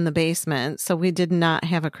up from the basement, so we did not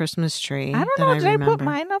have a Christmas tree. I don't know. Did I put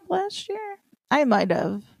mine up last year? I might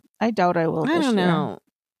have. I doubt I will. I don't know.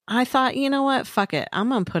 I thought, you know what? Fuck it. I'm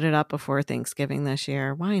going to put it up before Thanksgiving this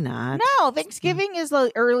year. Why not? No, Thanksgiving is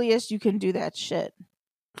the earliest you can do that shit.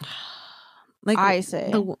 Like I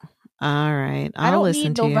say. all right. I don't listen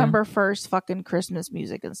need to November 1st fucking Christmas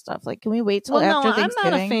music and stuff. Like, can we wait till after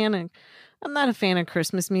Thanksgiving? I'm not a fan of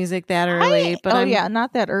Christmas music that early.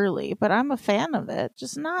 Not that early. But I'm a fan of it.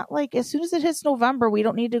 Just not like as soon as it hits November, we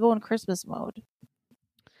don't need to go in Christmas mode.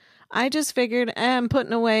 I just figured I'm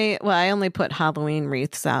putting away. Well, I only put Halloween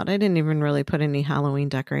wreaths out. I didn't even really put any Halloween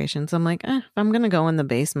decorations. I'm like, if I'm going to go in the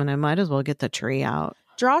basement, I might as well get the tree out.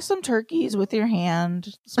 Draw some turkeys with your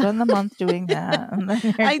hand. Spend the month doing that.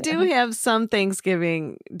 I do have some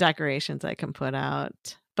Thanksgiving decorations I can put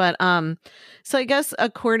out. But so I guess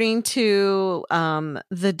according to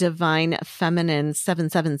the Divine Feminine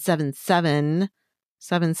 7777,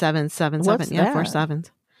 7777, yeah, 4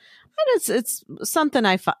 sevens. It's something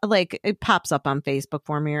like. It pops up on Facebook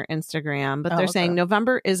for me or Instagram, but they're saying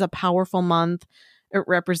November is a powerful month. It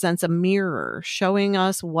represents a mirror showing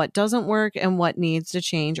us what doesn't work and what needs to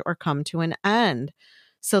change or come to an end.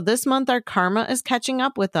 So this month, our karma is catching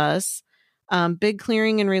up with us. Big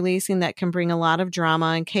clearing and releasing that can bring a lot of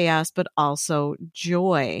drama and chaos, but also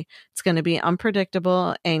joy. It's going to be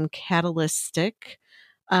unpredictable and catalytic.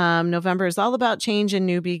 November is all about change and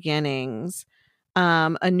new beginnings.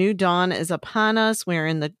 A new dawn is upon us. We're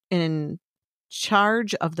in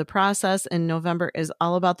charge of the process, and November is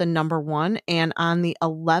all about the number 1. And on the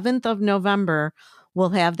 11th of November,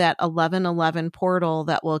 we'll have that 1111 portal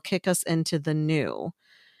that will kick us into the new.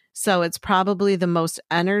 So it's probably the most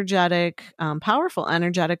energetic, powerful,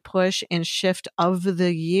 energetic push and shift of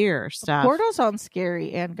the year, Steph. Portal sounds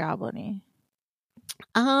scary and goblin-y.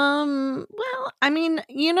 Well, I mean,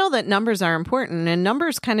 you know that numbers are important, and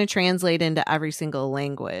numbers kind of translate into every single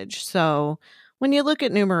language. So when you look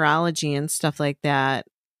at numerology and stuff like that,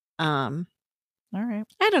 All right.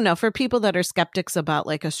 I don't know, for people that are skeptics about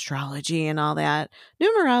like astrology and all that,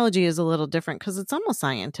 numerology is a little different because it's almost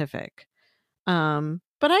scientific.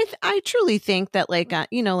 But I truly think that like,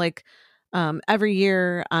 every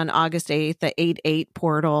year on August 8th, the 8/8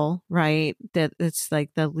 portal, right? That it's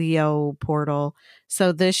like the Leo portal.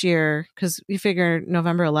 So this year, because you figure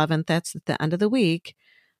November 11th, that's at the end of the week.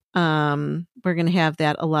 We're going to have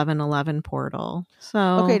that 11/11 portal. So,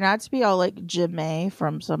 Okay, not to be all like Jim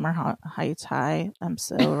from Summer Heights High. I'm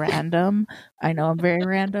so random. I know I'm very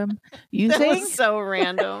random. You that saying was so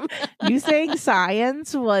random. you saying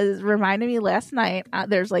science was reminding me last night.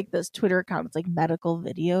 There's like this Twitter account. It's like medical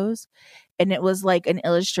videos, and it was like an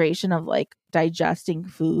illustration of like digesting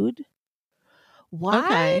food.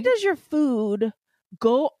 Why does your food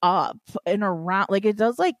go up and around, like it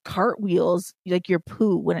does like cartwheels, like your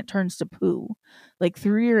poo when it turns to poo, like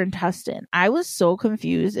through your intestine? I was so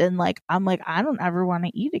confused, and like I'm like, I don't ever want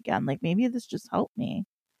to eat again. Like maybe this just helped me.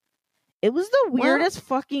 It was the weirdest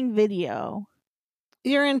fucking video.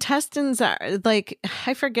 Your intestines are like,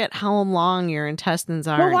 I forget how long your intestines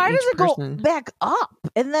are. But why does it go back up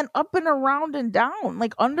and then up and around and down,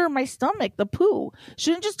 like under my stomach? The poo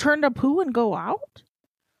shouldn't just turn to poo and go out.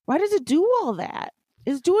 Why does it do all that?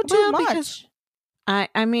 It's doing too much.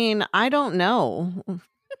 I mean, I don't know.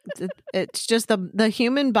 It's just the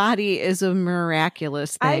human body is a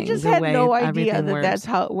miraculous thing. I just had no idea that that's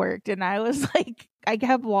how it worked, and I was like, I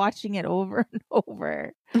kept watching it over and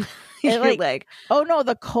over. You're like, oh no,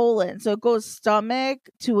 the colon. So it goes stomach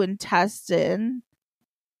to intestine.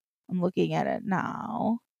 I'm looking at it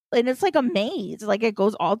now, and it's like a maze. Like it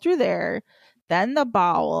goes all through there, then the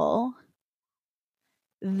bowel,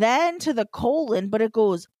 then to the colon, but it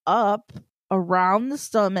goes up around the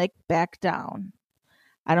stomach, back down.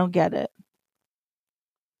 I don't get it.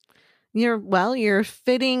 You're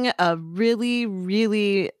fitting a really,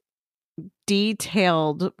 really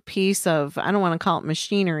detailed piece of, I don't want to call it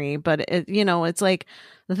machinery, but it's like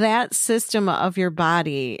that system of your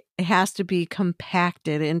body has to be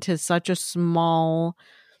compacted into such a small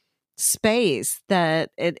space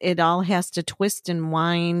that it all has to twist and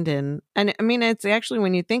wind, and I mean, it's actually,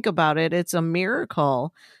 when you think about it, it's a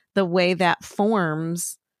miracle the way that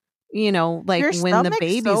forms, like your when the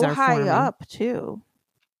babies so are high forming. up too.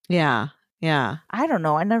 Yeah. I don't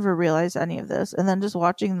know. I never realized any of this, and then just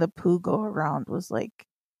watching the poo go around was like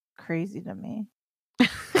crazy to me.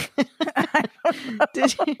 I don't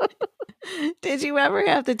know. Did you ever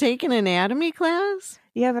have to take an anatomy class?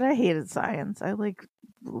 Yeah, but I hated science. I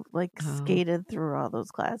skated through all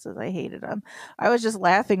those classes. I hated them. I was just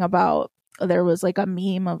laughing about, there was like a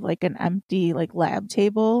meme of like an empty like lab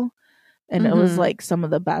table, and it was like some of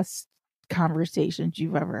the best conversations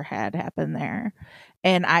you've ever had happen there.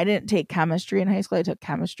 And I didn't take chemistry in high school. I took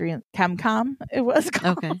chemistry and chemcom, it was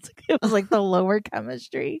called. Okay. It was like the lower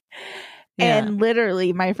chemistry. Yeah. And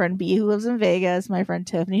literally my friend B, who lives in Vegas, my friend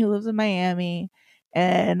Tiffany, who lives in Miami,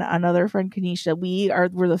 and another friend Kanisha,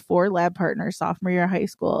 we're the 4 lab partners sophomore year of high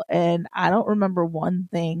school. And I don't remember one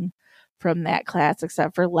thing from that class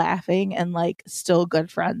except for laughing, and like still good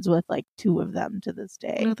friends with like 2 of them to this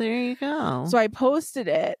day. Well, there you go. So I posted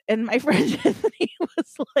it, and my friend Tiffany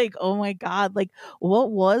was like, oh my God, like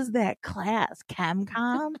what was that class?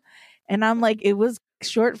 Chemcom? And I'm like, it was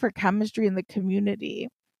short for chemistry in the community.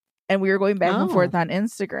 And we were going back and forth on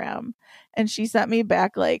Instagram. And she sent me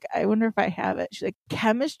back, like, I wonder if I have it. She's like,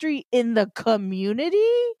 chemistry in the community?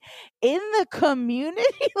 In the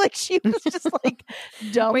community? Like, she was just like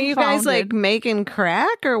dumbfounded. Were you guys like making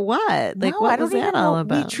crack or what? Like, no, what was that all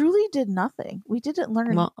about? We truly did nothing. We didn't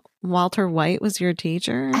learn. Walter White was your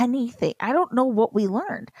teacher? Anything. I don't know what we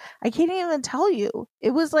learned. I can't even tell you.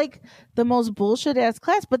 It was like the most bullshit ass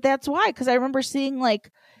class. But that's why, because I remember seeing like,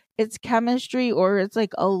 it's chemistry or it's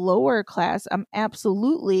like a lower class, I'm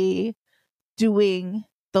absolutely doing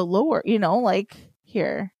the lower, like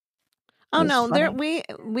here. Oh no,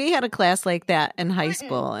 we had a class like that in high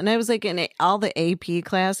school, and I was like in all the AP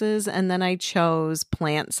classes, and then I chose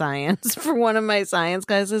plant science for one of my science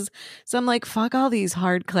classes. So I'm like, fuck all these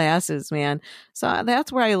hard classes, man. So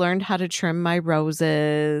that's where I learned how to trim my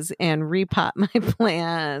roses and repot my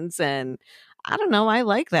plants, and I don't know, I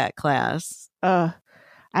like that class.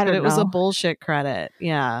 I don't know. It was a bullshit credit.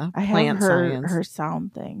 Yeah. I have her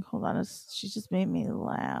sound thing. Hold on. She just made me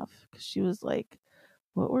laugh because she was like,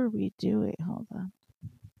 what were we doing? Hold on.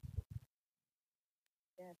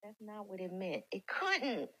 That's not what it meant. It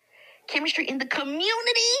couldn't. Chemistry in the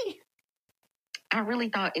community. I really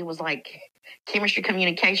thought it was like chemistry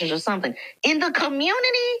communications or something. In the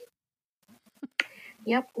community?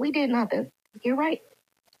 Yep, we did nothing. You're right.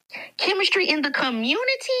 Chemistry in the community?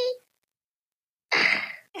 I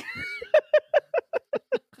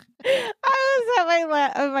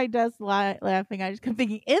was at my desk laughing. I just kept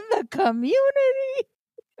thinking, in the community?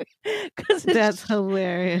 That's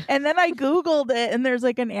hilarious. And then I Googled it, and there's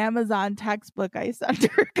like an Amazon textbook I sent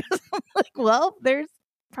her because I'm like, well, there's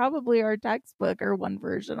probably our textbook or one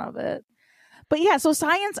version of it. But yeah, so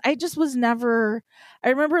science, I just was never, I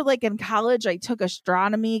remember like in college, I took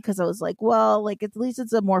astronomy because I was like, well, like at least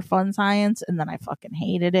it's a more fun science. And then I fucking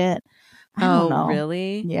hated it. I don't know.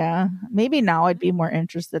 Really? Yeah. Maybe now I'd be more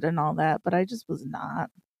interested in all that, but I just was not.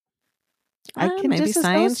 I can maybe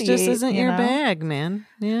science just isn't your bag, man.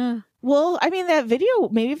 Yeah. Well, I mean, that video,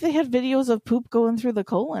 maybe if they had videos of poop going through the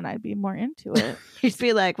colon, I'd be more into it. You'd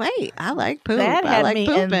be like, wait, I like poop. That I had like me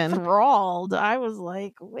pooping. enthralled. I was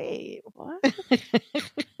like, wait, what?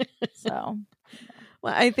 So,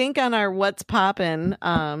 well, I think on our What's Poppin',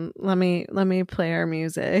 let me play our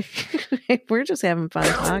music. We're just having fun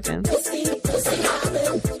talking.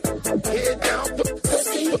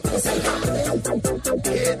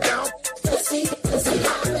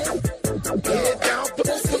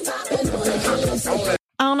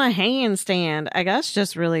 On a handstand, I guess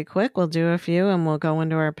just really quick, we'll do a few and we'll go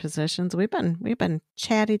into our positions. We've been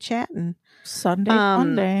chatting Sunday,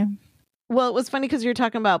 Monday. Well, it was funny because you were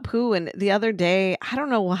talking about poo, and the other day, I don't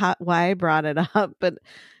know why I brought it up, but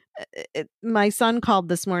my son called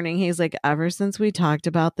this morning. He's like, ever since we talked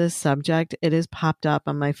about this subject, it has popped up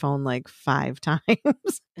on my phone like 5 times.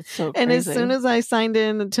 It's so crazy. And as soon as I signed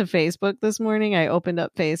in to Facebook this morning, I opened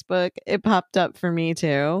up Facebook. It popped up for me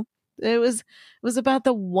too. It was about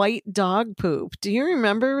the white dog poop. Do you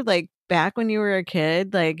remember like back when you were a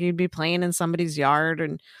kid, like you'd be playing in somebody's yard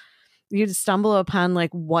and you'd stumble upon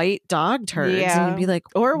like white dog turds, and you'd be like,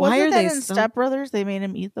 or why wasn't are that they in Step Brothers? They made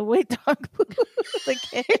him eat the white dog poop. The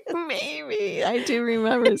kid. Maybe I do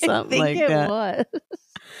remember something I like think that. It was.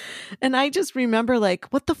 And I just remember like,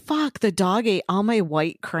 what the fuck? The dog ate all my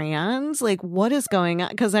white crayons. Like, what is going on?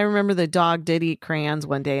 Because I remember the dog did eat crayons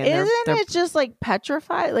one day. And Isn't it just like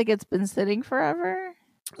petrified? Like it's been sitting forever?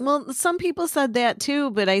 Well, some people said that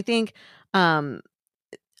too, but I think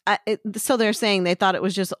so they're saying they thought it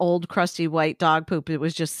was just old crusty white dog poop. It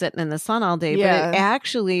was just sitting in the sun all day. Yeah. But it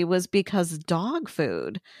actually was because dog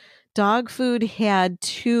food had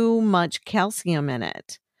too much calcium in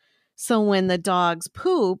it. So when the dogs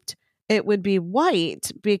pooped, it would be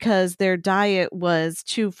white because their diet was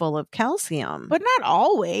too full of calcium. But not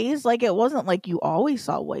always. Like it wasn't like you always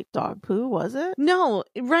saw white dog poo, was it? No,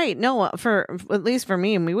 right. No, for at least for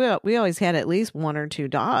me, we always had at least 1 or 2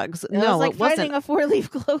 dogs. It was like finding a 4-leaf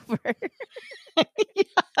clover.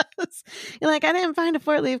 Yes. You're like, I didn't find a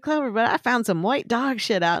 4-leaf clover, but I found some white dog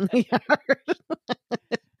shit out in the yard.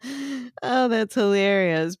 Oh, that's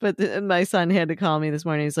hilarious. But my son had to call me this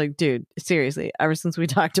morning. He's like, dude, seriously, ever since we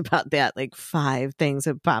talked about that, like 5 things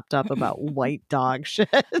have popped up about white dog shit.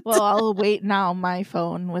 Well, I'll wait now. My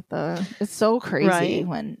phone with it's so crazy right?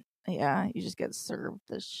 when, you just get served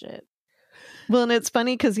this shit. Well, and it's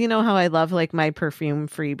funny because you know how I love like my perfume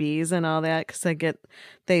freebies and all that because I get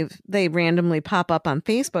they randomly pop up on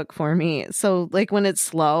Facebook for me. So like when it's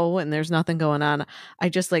slow and there's nothing going on, I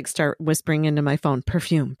just like start whispering into my phone,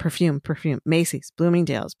 perfume, Macy's,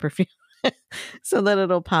 Bloomingdale's, perfume, so that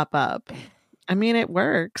it'll pop up. I mean, it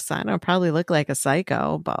works. I don't probably look like a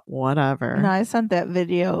psycho, but whatever. No, I sent that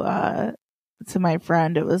video to my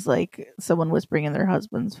friend. It was like someone whispering in their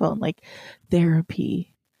husband's phone, like therapy,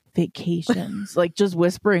 vacations, like just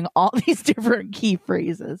whispering all these different key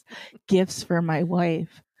phrases, gifts for my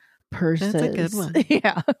wife, purses. That's a good one.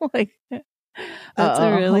 Yeah, like that's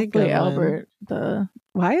a really good one. Albert,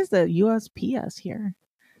 why is the USPS here?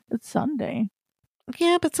 It's Sunday.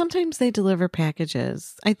 Yeah, but sometimes they deliver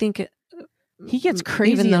packages. I think he gets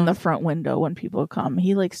crazy in the front window when people come.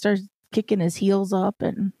 He like starts kicking his heels up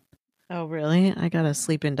and. Oh, really? I got a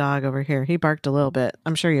sleeping dog over here. He barked a little bit.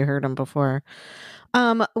 I'm sure you heard him before.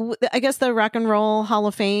 I guess the Rock and Roll Hall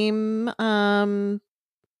of Fame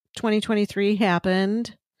 2023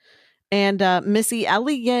 happened. And Missy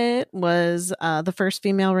Elliott was the first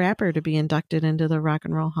female rapper to be inducted into the Rock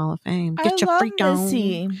and Roll Hall of Fame. Get your freak on.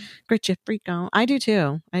 Get your freak on. I do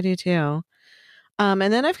too. And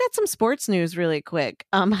then I've got some sports news really quick.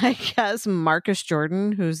 I guess Marcus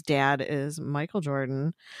Jordan, whose dad is Michael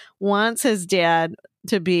Jordan, wants his dad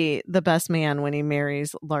to be the best man when he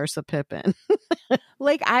marries Larsa Pippen.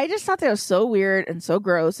 Like, I just thought that was so weird and so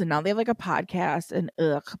gross. And now they have like a podcast and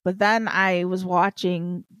ugh. But then I was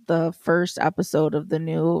watching the first episode of the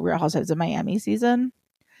new Real Housewives of Miami season.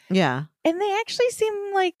 Yeah. And they actually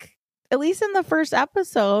seem like, at least in the first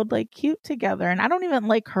episode, like cute together. And I don't even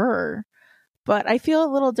like her. But I feel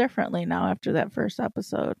a little differently now after that first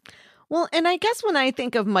episode. Well, and I guess when I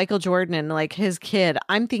think of Michael Jordan and like his kid,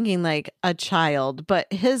 I'm thinking like a child,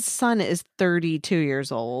 but his son is 32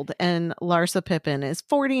 years old and Larsa Pippen is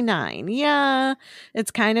 49. Yeah,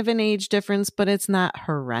 it's kind of an age difference, but it's not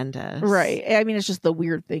horrendous. Right. I mean, it's just the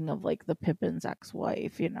weird thing of like the Pippen's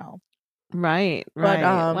ex-wife, you know. Right. But,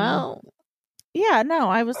 Well, yeah, no,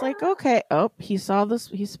 I was like, okay. Oh, he saw this.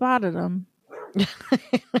 He spotted him.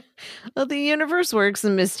 well, the universe works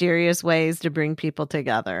in mysterious ways to bring people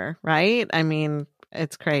together, right? I mean,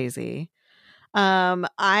 it's crazy.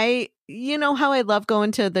 You know how I love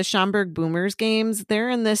going to the Schaumburg Boomers games? They're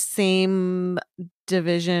in the same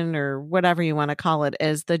division or whatever you want to call it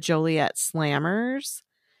as the Joliet Slammers.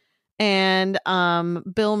 And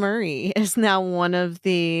Bill Murray is now one of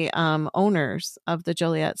the owners of the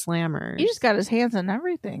Joliet Slammers. He just got his hands on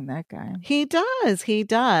everything, that guy. He does. He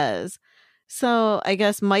does. So I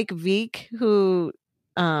guess Mike Veek, who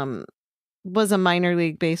was a minor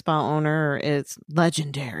league baseball owner, is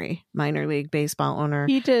legendary minor league baseball owner.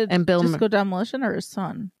 He did and Bill Disco Demolition, or his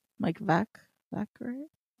son, Mike Veck, right?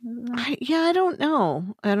 I don't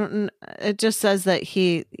know. I don't. It just says that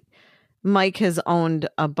Mike has owned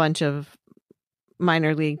a bunch of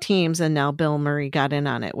minor league teams, and now Bill Murray got in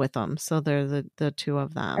on it with them. So they're the two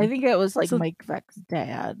of them. I think it was like Mike Veck's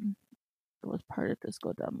dad was part of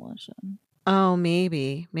Disco Demolition. Oh,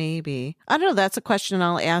 maybe. I don't know. That's a question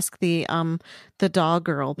I'll ask the dog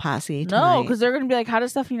girl posse tonight. No, because they're going to be like, how does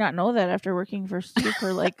Stephanie not know that after working for Stu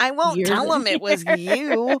for like I won't years tell them and it was years?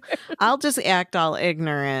 you. I'll just act all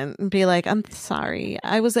ignorant and be like, I'm sorry.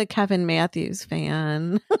 I was a Kevin Matthews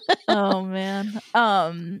fan. Oh, man.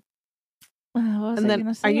 What was And I then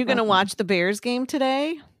gonna say are you going to about watch the Bears game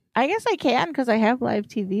today? that? I guess I can because I have live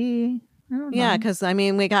TV. I don't Yeah, know. because I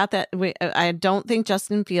mean, we got that. I don't think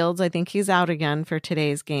Justin Fields, I think he's out again for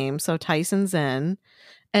today's game. So Tyson's in.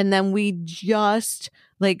 And then we just,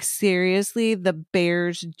 like, seriously, the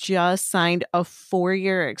Bears just signed a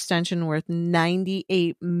 4-year extension worth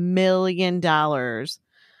 $98 million.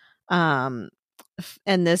 And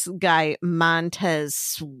this guy, Montez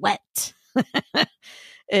Sweat,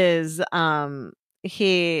 is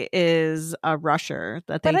he is a rusher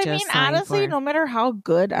that they But I just mean, signed honestly, for. no matter how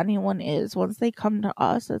good anyone is, once they come to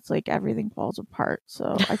us, it's like everything falls apart.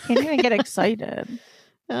 So I can't even get excited.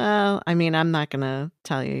 I mean, I'm not gonna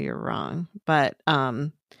tell you you're wrong, but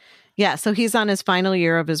yeah. So he's on his final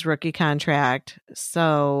year of his rookie contract.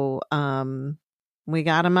 So we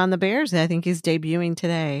got him on the Bears. I think he's debuting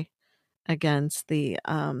today against the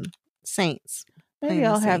Saints. Maybe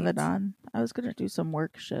I'll have it on. I was gonna do some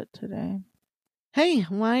work shit today. Hey,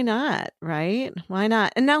 why not? Right? Why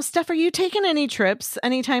not? And now, Steph, are you taking any trips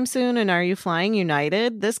anytime soon? And are you flying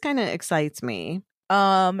United? This kind of excites me.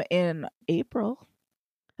 In April.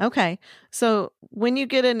 Okay. So when you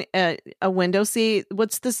get a window seat,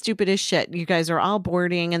 what's the stupidest shit? You guys are all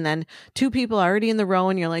boarding and then two people are already in the row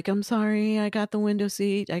and you're like, I'm sorry, I got the window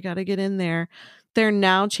seat. I got to get in there. They're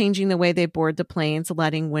now changing the way they board the planes,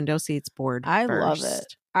 letting window seats board I first. love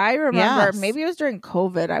it. I remember maybe it was during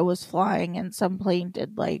COVID. I was flying and some plane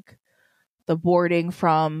did like the boarding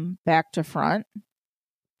from back to front.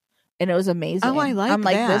 And it was amazing. Oh, I like I'm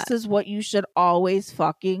like, that. this is what you should always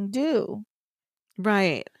fucking do.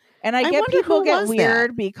 Right. And I get wonder people who get was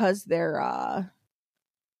weird that? because they're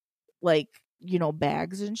like, you know,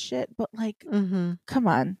 bags and shit. But like, come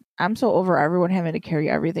on. I'm so over everyone having to carry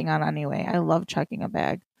everything on anyway. I love checking a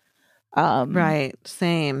bag. Right.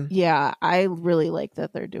 Same. Yeah, I really like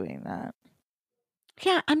that they're doing that.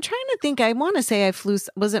 Yeah, I'm trying to think. I want to say I flew.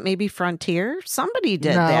 Was it maybe Frontier? Somebody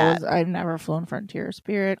did No, that. I've never flown Frontier or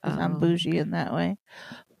Spirit because I'm Oh, bougie in that way.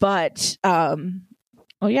 But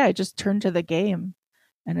oh yeah, I just turned to the game,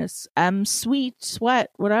 and it's Sweet Sweat,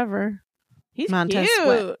 whatever. He's Montez cute.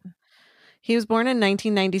 Sweat. He was born in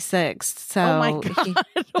 1996. So Oh my god!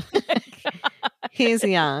 Oh my god. He's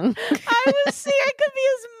young. I could be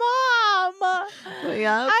his mom.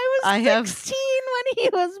 Yep. I was 16 when he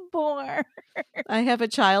was born. I have a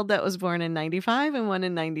child that was born in 95 and one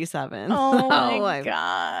in 97. Oh my So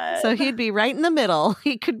god! So he'd be right in the middle.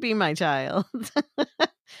 He could be my child. That's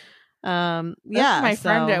yeah. my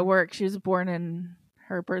friend at work. She was born in.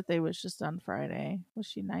 Her birthday was just on Friday. Was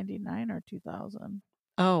she 99 or 2000?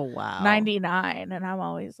 Oh wow. 99, and I'm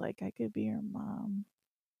always like, I could be your mom.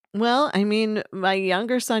 Well, I mean, my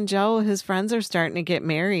younger son Joe, his friends are starting to get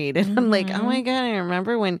married, and I'm like, oh my god, I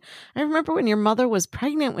remember when your mother was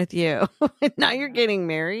pregnant with you, and now you're getting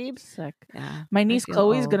married. Sick. Yeah, My niece feel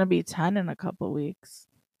Chloe's old. gonna be 10 in a couple weeks.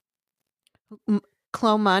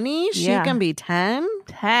 Chloe Money, she Yeah. can be 10.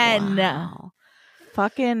 10. Wow.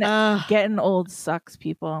 Fucking Ugh. getting old sucks,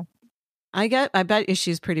 people. I bet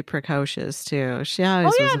she's pretty precocious too. She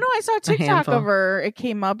always Oh yeah, was no, I saw a TikTok handful. of her. It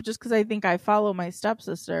came up just because I think I follow my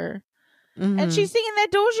stepsister. Mhm. And she's singing that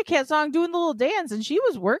Doja Cat song, doing the little dance, and she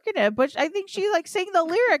was working it, but I think she like sang the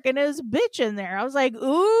lyric and is bitch in there. I was like,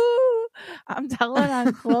 ooh, I'm telling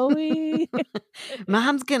on Chloe.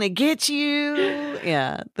 Mom's gonna get you.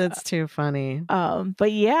 Yeah, that's too funny.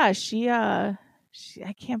 But yeah, she I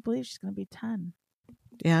can't believe she's gonna be 10.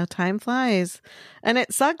 Yeah, time flies. And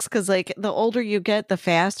it sucks because like the older you get, the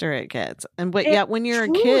faster it gets. And but yet when you're a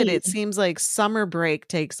kid, it seems like summer break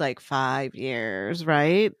takes like 5 years,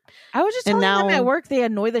 right? I was just And telling them now- at work they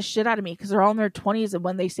annoy the shit out of me because they're all in their 20s, and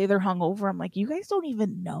when they say they're hungover, I'm like, you guys don't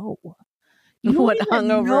even know. You don't What even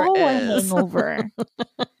hungover know a is. hangover.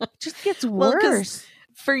 It just gets Well, 'cause worse.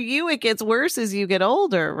 For you, it gets worse as you get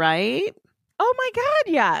older, right? Oh my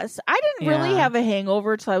God, yes. I didn't really Yeah. have a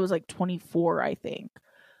hangover till I was like 24, I think.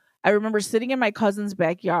 I remember sitting in my cousin's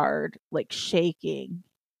backyard, like shaking.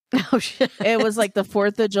 Oh shit! It was like the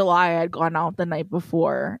 4th of July. I'd gone out the night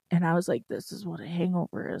before, and I was like, this is what a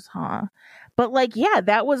hangover is, huh? But like, yeah,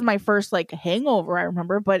 that was my first like hangover, I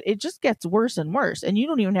remember, but it just gets worse and worse. And you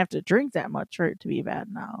don't even have to drink that much for it to be bad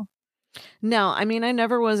now. No, I mean, I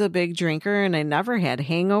never was a big drinker and I never had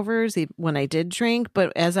hangovers when I did drink.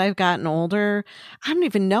 But as I've gotten older, I don't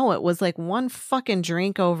even know. It was like one fucking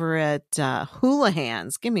drink over at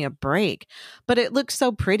Houlihan's. Give me a break. But it looked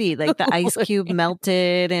so pretty. Like the ice cube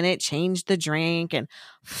melted and it changed the drink. And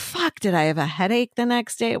fuck, did I have a headache the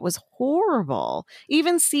next day? It was horrible.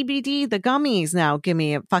 Even CBD, the gummies now give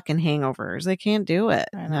me fucking hangovers. I can't do it.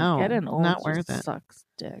 I know, No, getting old not just worth it. sucks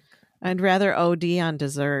dick. I'd rather OD on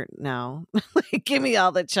dessert now. Like, give me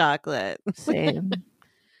all the chocolate. Same.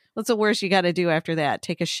 What's the worst you got to do after that?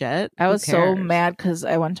 Take a shit? I Who was so cares? mad because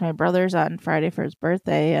I went to my brother's on Friday for his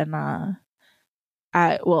birthday, and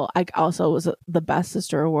I also was the best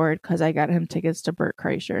sister award because I got him tickets to Burt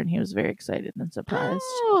Kreischer, and he was very excited and surprised.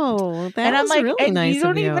 Oh, that and I'm was like, really and nice you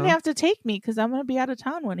don't of you. even have to take me because I'm gonna be out of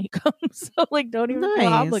town when he comes. So like, don't even feel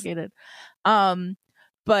Nice. obligated.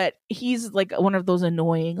 But he's like one of those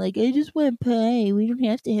annoying, like, I just want pie. We don't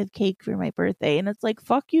have to have cake for my birthday. And it's like,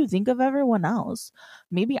 fuck you. Think of everyone else.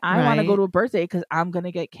 Maybe I want to go Right. to a birthday because I'm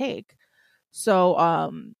gonna get cake. So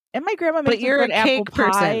and my grandma makes But you're a good a apple cake pie.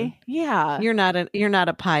 person. Yeah. You're not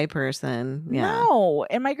a pie person. Yeah. No,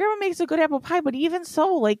 and my grandma makes a good apple pie, but even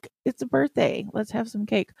so, like, it's a birthday. Let's have some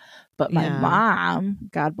cake. But my Yeah. mom,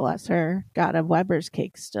 God bless her, got a Weber's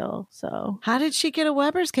cake still. So, How did she get a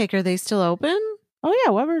Weber's cake? Are they still open? oh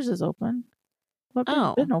yeah, Weber's is open. Weber's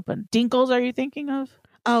Oh. been open. Dinkles, are you thinking of?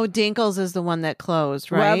 Oh, Dinkles is the one that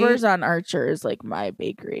closed, right? Weber's on Archer is like my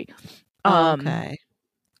bakery. Oh, okay.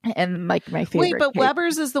 And like my favorite. Wait, but cake.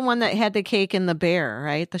 Weber's is the one that had the cake in the bear,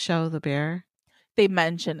 right? The show The Bear. They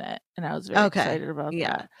mention it, and I was very Okay. excited about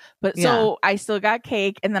Yeah. that. But so I still got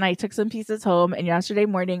cake, and then I took some pieces home, and yesterday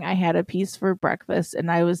morning I had a piece for breakfast,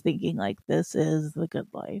 and I was thinking, like, this is the good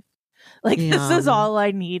life. Like, this is Yum. all I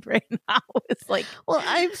need right now. It's like, Well,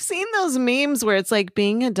 I've seen those memes where it's like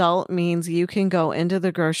being adult means you can go into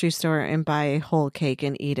the grocery store and buy a whole cake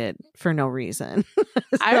and eat it for no reason.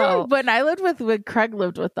 when I lived when Craig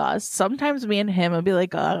lived with us, sometimes me and him would be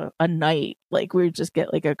like a night, like we would just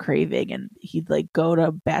get like a craving, and he'd like go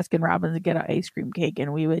to Baskin Robbins and get an ice cream cake,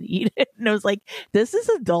 and we would eat it. And it was like, this is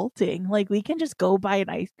adulting. Like, we can just go buy an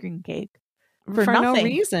ice cream cake for no nothing.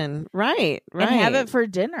 reason. Right. and have it for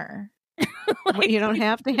dinner. Like, you don't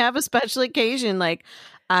have to have a special occasion. Like,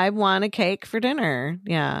 I want a cake for dinner.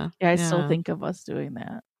 Yeah. I still think of us doing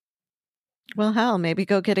that. Well, hell, maybe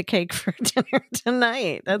go get a cake for dinner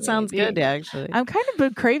tonight. That sounds Maybe. good, actually. I'm kind of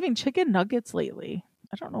been craving chicken nuggets lately.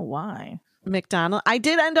 I don't know why. McDonald's. I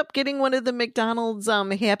did end up getting one of the McDonald's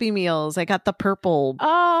Happy Meals. I got the purple.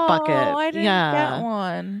 Oh, Bucket. I didn't Yeah. get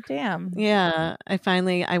one. Damn. Yeah,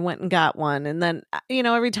 I went and got one. And then,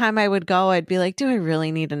 every time I would go, I'd be like, do I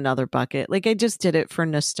really need another bucket? Like, I just did it for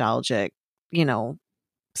nostalgic,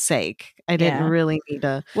 sake. I didn't Yeah. really need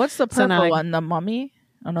a. What's the So now purple I- one? The mummy?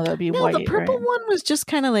 Oh no, that'd be No, white. the purple right? one was just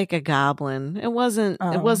kind of like a goblin. It wasn't.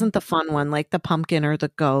 Oh. It wasn't the fun one, like the pumpkin or the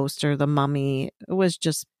ghost or the mummy. It was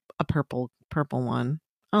just a purple one.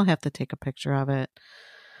 I'll have to take a picture of it.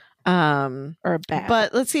 Or a bat.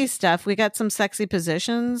 But let's see, Steph. We got some sexy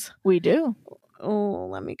positions. we do. Oh,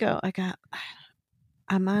 let me go.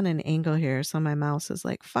 I'm on an angle here, so my mouse is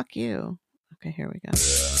like, fuck you. Okay, here we go.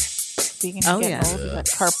 Speaking of getting old, that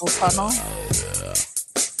carpal tunnel.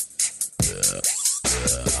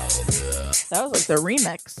 That was like the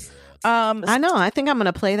remix. I know. I think I'm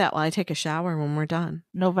going to play that while I take a shower when we're done.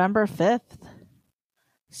 November 5th.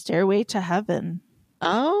 Stairway to Heaven.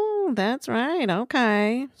 Oh, that's right.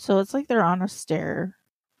 Okay. So it's like they're on a stair.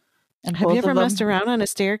 And have you ever messed around on a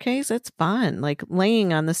staircase? It's fun. Like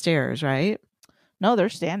laying on the stairs, right? No, they're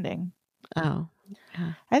standing. Oh.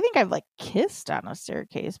 Yeah. I think I've like kissed on a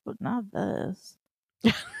staircase, but not this.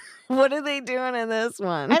 What are they doing in this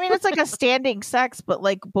one? I mean, it's like a standing sex, but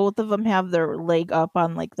like both of them have their leg up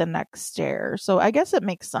on like the next stair. So I guess it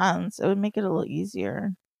makes sense. It would make it a little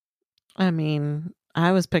easier. I mean,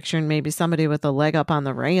 I was picturing maybe somebody with a leg up on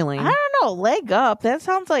the railing. I don't know. Leg up. That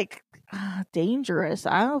sounds like dangerous.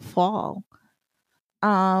 I'll fall.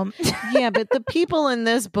 Yeah, but the people in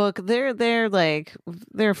this book,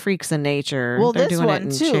 they're freaks in nature. Well, they're this doing one it in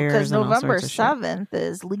too, because November sorts of 7th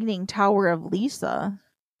is Leaning Tower of Lisa.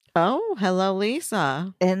 Oh, hello,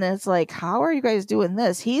 Lisa. And it's like, how are you guys doing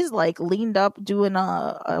this? He's like leaned up doing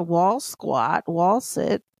a wall squat, wall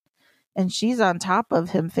sit, and she's on top of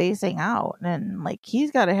him facing out. And like, he's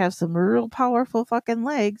got to have some real powerful fucking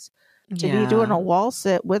legs to be doing a wall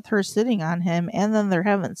sit with her sitting on him, and then they're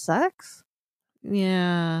having sex.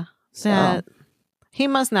 Yeah. So he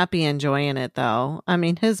must not be enjoying it though. I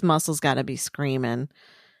mean, his muscles got to be screaming.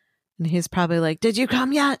 And he's probably like, "Did you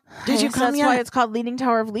come yet? Did you come yet?" That's why it's called Leaning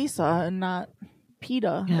Tower of Lisa and not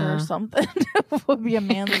PETA or something. Would be a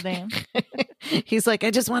man's name. He's like, "I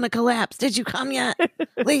just want to collapse. Did you come yet?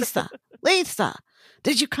 Lisa, Lisa,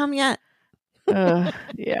 did you come yet?"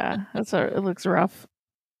 Yeah, it looks rough.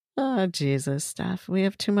 Oh, Jesus, Steph. We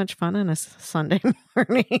have too much fun on a Sunday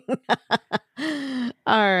morning.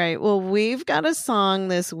 All right. Well, we've got a song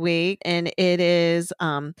this week, and it is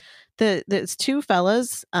it's two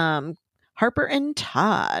fellas, Harper and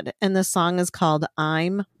Todd, and the song is called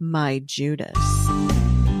I'm My Judas.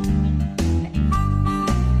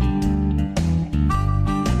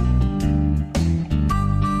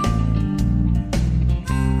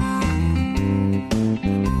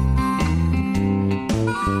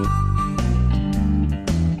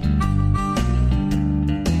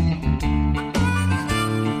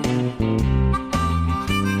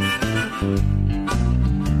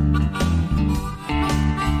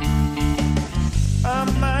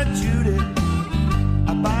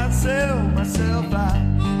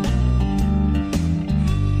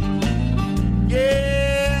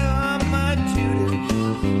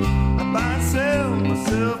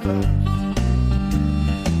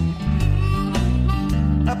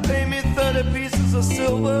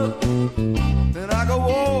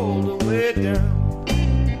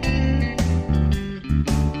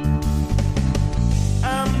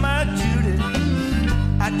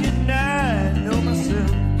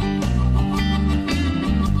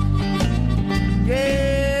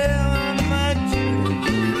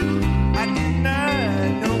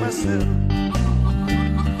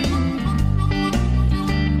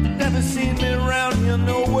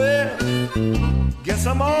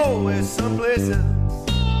 I'm always someplace else.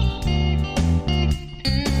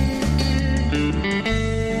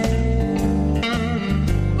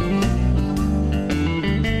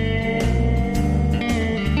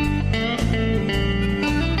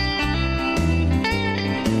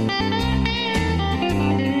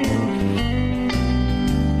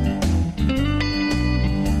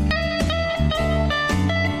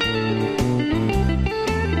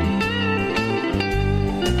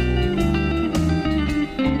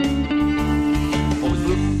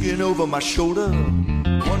 Over my shoulder,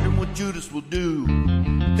 wondering what Judas will do.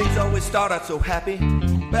 Things always start out so happy,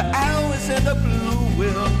 but I always end up blue.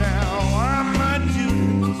 Well, now I'm not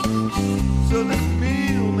Judas, so this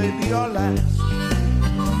meal may be our last.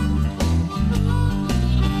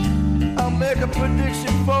 I'll make a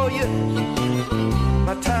prediction for you.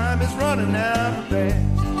 My time is running out fast.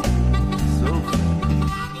 So fast.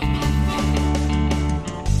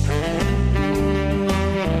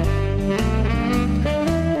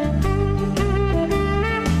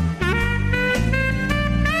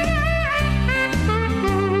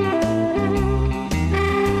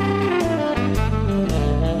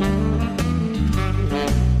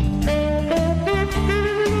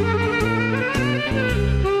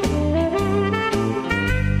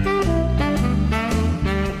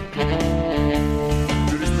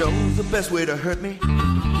 Best way to hurt me.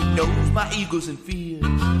 He knows my egos and fears.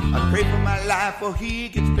 I pray for my life or he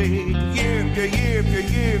gets paid. Year after year after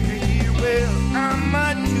year after year. Well, I'm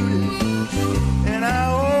my Judas, and I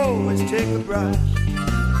always take the prize.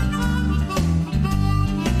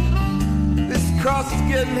 cross is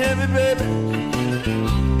getting heavy, baby.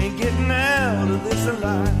 Ain't getting out of this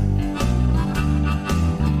alive.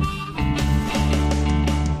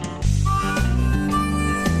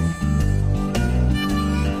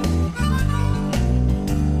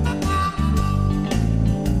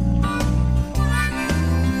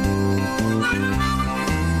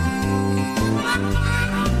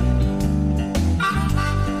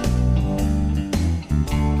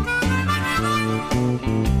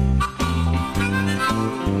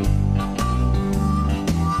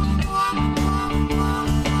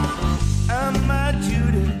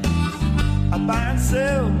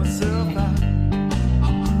 Sell myself out.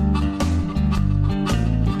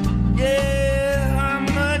 Yeah, I'm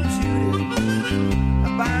a Judy. I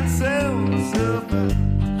buy and sell myself out.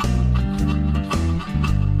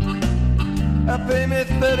 I pay me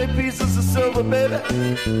 30 pieces of silver, baby.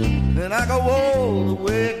 Then I go all the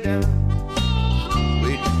way down.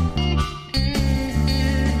 Wait.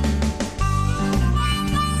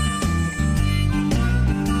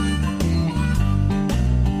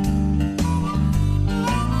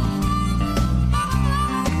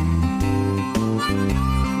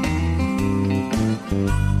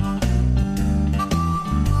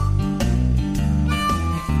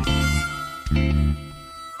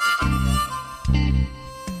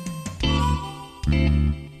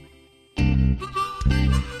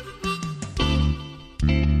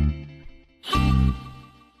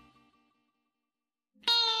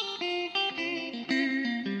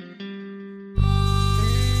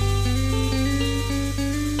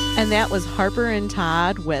 And that was Harper and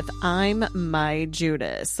Todd with I'm My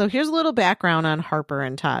Judas. So here's a little background on Harper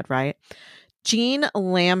and Todd, right? Jean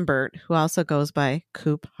Lambert, who also goes by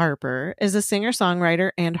Coop Harper, is a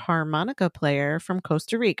singer-songwriter and harmonica player from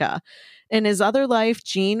Costa Rica. In his other life,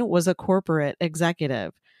 Jean was a corporate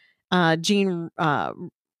executive. Jean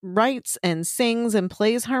writes and sings and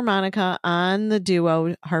plays harmonica on the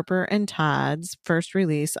duo Harper and Todd's first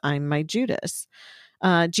release, I'm My Judas.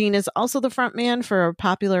 Jean is also the frontman for a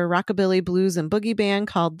popular rockabilly, blues, and boogie band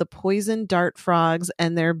called the Poison Dart Frogs,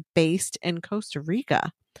 and they're based in Costa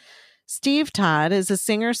Rica. Steve Todd is a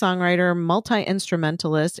singer-songwriter,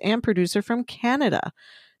 multi-instrumentalist, and producer from Canada.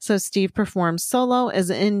 So Steve performs solo, is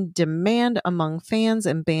in demand among fans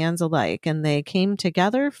and bands alike, and they came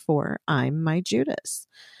together for I'm My Judas.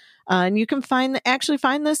 And you can actually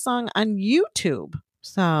find this song on YouTube.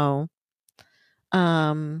 So,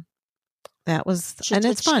 that was, and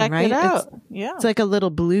it's fun, right? It out. Yeah. It's like a little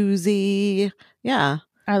bluesy. Yeah.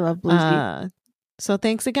 I love bluesy. So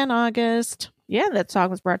thanks again, August. Yeah, that song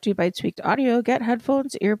was brought to you by Tweaked Audio. Get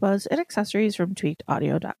headphones, earbuds, and accessories from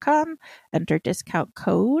tweakedaudio.com. Enter discount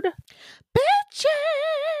code Bitches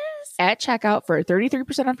at checkout for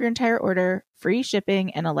 33% off your entire order, free shipping,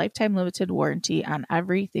 and a lifetime limited warranty on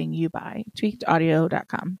everything you buy.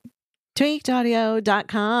 Tweakedaudio.com.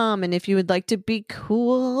 tweakedaudio.com. And if you would like to be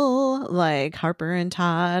cool like Harper and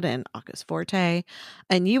Todd and August Forte,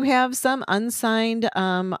 and you have some unsigned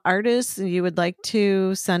artists you would like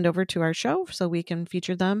to send over to our show so we can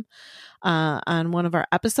feature them on one of our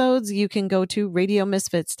episodes, you can go to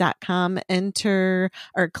radiomisfits.com, enter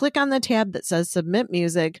or click on the tab that says submit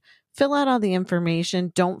music, fill out all the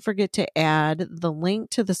information. Don't forget to add the link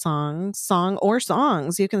to the song or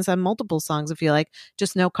songs. You can send multiple songs if you like,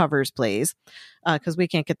 just no covers, please, because we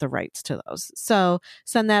can't get the rights to those. So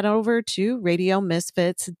send that over to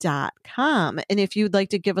radiomisfits.com. And if you'd like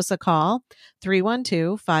to give us a call,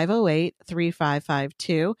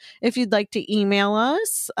 312-508-3552. If you'd like to email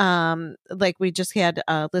us, like we just had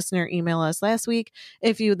a listener email us last week,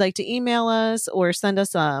 if you'd like to email us or send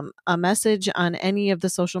us a message on any of the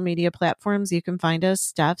social media platforms, you can find us,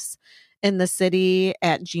 Stephs in the City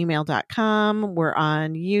at gmail.com. We're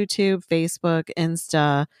on YouTube, Facebook,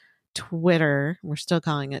 Insta, Twitter. We're still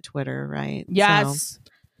calling it Twitter, right? Yes.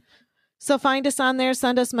 So find us on there,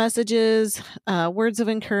 send us messages, words of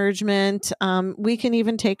encouragement. We can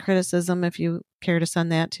even take criticism if you care to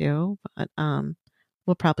send that too. But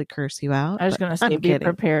we'll probably curse you out. I was going to say be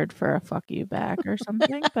prepared for a fuck you back or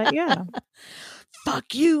something, but yeah.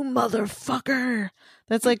 Fuck you, motherfucker.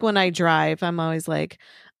 That's like when I drive, I'm always like,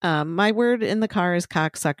 my word in the car is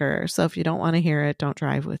cocksucker. So if you don't want to hear it, don't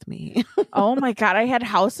drive with me. Oh my God. I had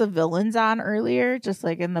House of Villains on earlier, just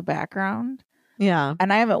like in the background. Yeah.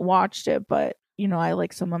 And I haven't watched it, but you know, I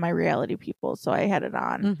like some of my reality people. So I had it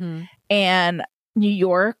on. Mm-hmm. And New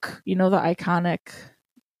York, you know, the iconic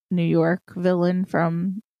New York villain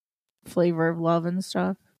from Flavor of Love and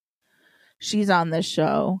stuff. She's on this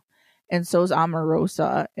show. And so is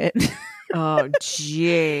Omarosa. Oh,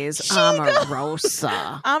 jeez.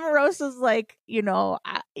 Omarosa. Omarosa's like,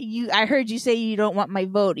 I heard you say you don't want my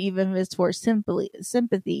vote, even if it's for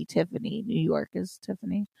sympathy, Tiffany. New York is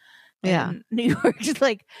Tiffany. Yeah. And New York's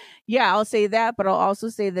like, yeah, I'll say that, but I'll also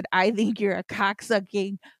say that I think you're a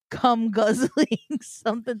cocksucking, cum guzzling,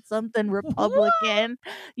 something Republican.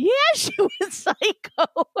 Yeah, she was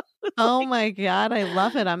psycho. Oh my God, I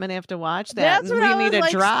love it. I'm gonna have to watch that. That's what I need was a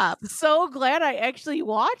like, drop. So glad I actually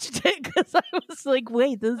watched it because I was like,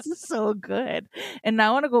 wait, this is so good. And now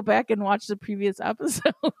I want to go back and watch the previous episodes.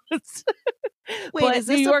 Wait, But is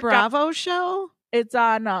New this a York Bravo show? It's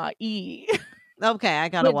on E. Okay, I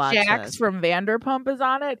gotta With watch Jax this. from Vanderpump is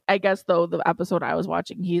on it. I guess though the episode I was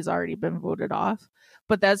watching, he's already been voted off.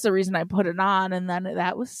 But that's the reason I put it on, and then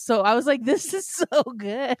I was like, "This is so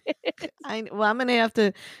good." I'm gonna have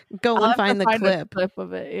to go I'll and have to find the a clip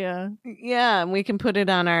of it. Yeah, Yeah, and we can put it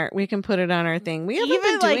on our thing. We haven't even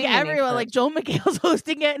been like doing everyone, any like Joel McHale's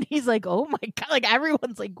hosting it, and he's like, "Oh my God!" Like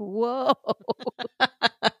everyone's like, "Whoa!"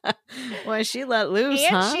 Well, she let loose,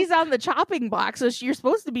 And huh? she's on the chopping block, so you're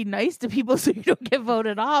supposed to be nice to people so you don't get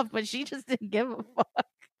voted off. But she just didn't give a fuck.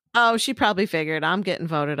 Oh, she probably figured I'm getting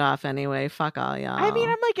voted off anyway. Fuck all y'all. I mean,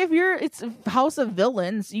 I'm like, it's a house of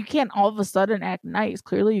villains. You can't all of a sudden act nice.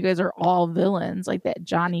 Clearly, you guys are all villains. Like that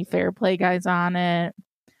Johnny Fairplay guy's on it.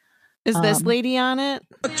 Is this lady on it?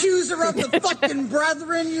 Accuser of the fucking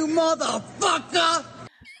brethren, you motherfucker!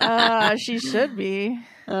 She should be.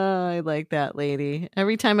 Oh, I like that lady.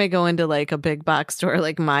 Every time I go into like a big box store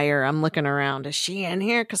like Meijer, I'm looking around. Is she in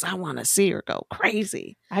here? Because I want to see her go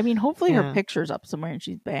crazy. I mean, hopefully Yeah. her picture's up somewhere and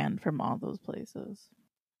she's banned from all those places.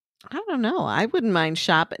 I don't know. I wouldn't mind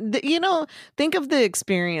shopping. Think of the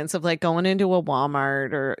experience of like going into a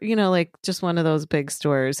Walmart or, like just one of those big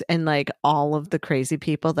stores and like all of the crazy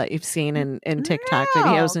people that you've seen in TikTok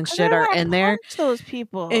videos and 'cause shit I are wanna in there. punch those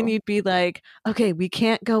people. And you'd be like, okay, we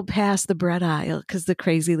can't go past the bread aisle because the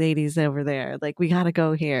crazy lady's over there. Like, we got to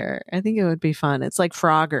go here. I think it would be fun. It's like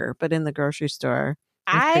Frogger, but in the grocery store.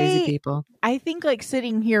 With crazy people. I think like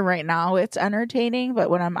sitting here right now, it's entertaining, but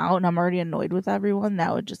when I'm out and I'm already annoyed with everyone,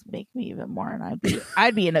 that would just make me even more. And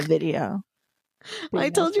I'd be in a video. Well, I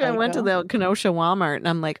told you I went to psycho. the Kenosha Walmart and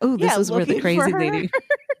I'm like, oh, this Yeah, is where the looking crazy for her. lady,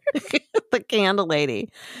 the candle lady.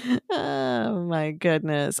 Oh my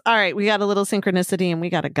goodness. All right. We got a little synchronicity and we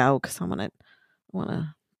got to go because I want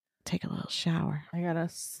to take a little shower. I got a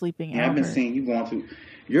sleeping Yeah, I've been Albert. seeing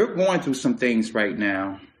you're going through some things right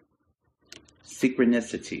now.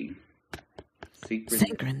 Synchronicity.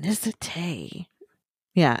 Synchronicity.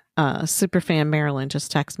 Yeah. Superfan Marilyn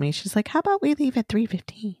just texted me. She's like, how about we leave at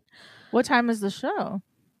 3:15? What time is the show?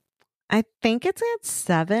 I think it's at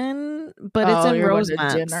 7, but it's in you're going to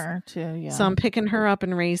Rosemont. dinner too. Yeah. So I'm picking her up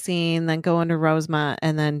and racing, then going to Rosemont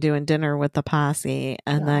and then doing dinner with the posse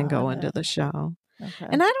and then going to the show. Okay.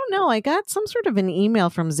 And I don't know. I got some sort of an email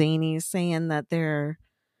from Zany's saying that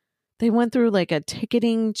they went through like a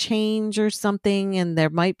ticketing change or something and there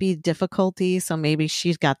might be difficulty. So maybe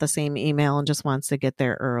she's got the same email and just wants to get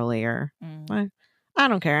there earlier. I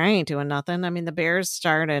don't care. I ain't doing nothing. I mean, the Bears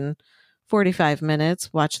start in 45 minutes,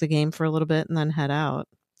 watch the game for a little bit and then head out.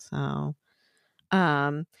 So,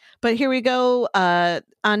 but here we go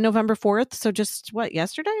on November 4th. So just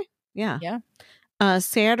yesterday? Yeah. Yeah.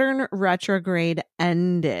 Saturn retrograde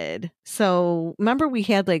ended. So remember we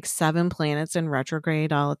had like 7 planets in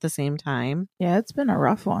retrograde all at the same time. Yeah, it's been a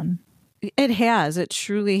rough one. It has. It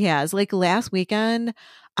truly has. Like last weekend,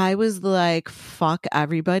 I was like, fuck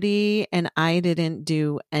everybody. And I didn't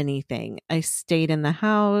do anything. I stayed in the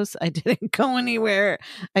house. I didn't go anywhere.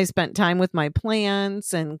 I spent time with my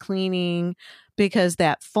plants and cleaning because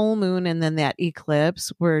that full moon and then that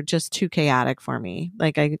eclipse were just too chaotic for me.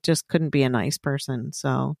 Like I just couldn't be a nice person.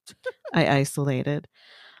 So I isolated.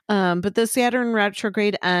 But the Saturn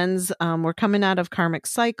retrograde ends. We're coming out of karmic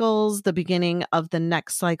cycles. The beginning of the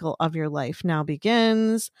next cycle of your life now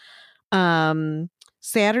begins.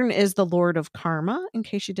 Saturn is the lord of karma, in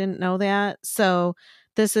case you didn't know that. So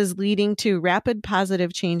this is leading to rapid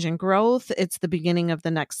positive change and growth. It's the beginning of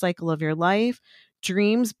the next cycle of your life.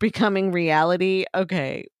 Dreams becoming reality.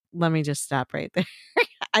 Okay, let me just stop right there.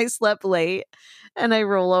 I slept late and I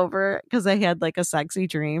roll over because I had like a sexy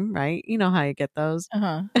dream, right? You know how I get those.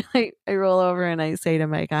 Uh-huh. I roll over and I say to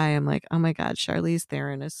my guy, I'm like, oh my God, Charlize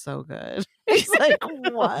Theron is so good. He's like,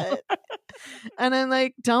 what? And I'm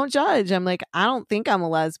like, don't judge. I'm like, I don't think I'm a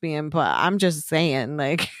lesbian, but I'm just saying,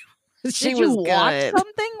 like, she Did was you watch good.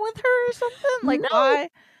 something with her or something? Like, No. why?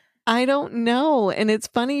 I don't know. And it's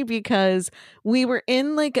funny because we were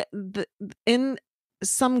in like in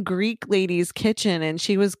some Greek lady's kitchen and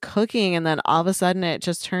she was cooking and then all of a sudden it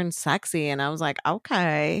just turned sexy and I was like,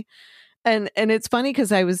 okay. And it's funny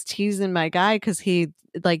because I was teasing my guy because he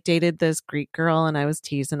like dated this Greek girl and I was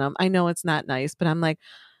teasing him. I know it's not nice, but I'm like,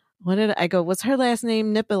 what did I go? What's her last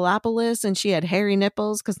name? Nippolopoulos, and she had hairy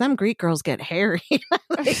nipples because them Greek girls get hairy.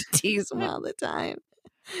 I tease them all the time.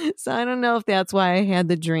 So I don't know if that's why I had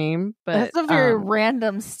the dream, but that's a very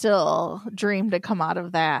random still dream to come out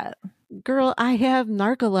of that. Girl, I have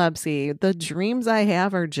narcolepsy. The dreams I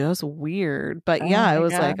have are just weird. But yeah, I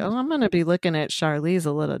was like, oh, I'm going to be looking at Charlize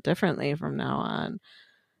a little differently from now on.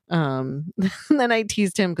 And then I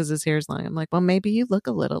teased him because his hair's long. I'm like, well, maybe you look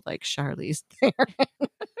a little like Charlize Theron.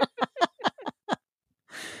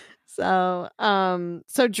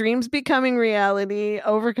 So dreams becoming reality,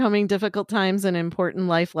 overcoming difficult times and important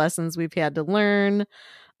life lessons we've had to learn.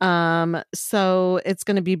 So it's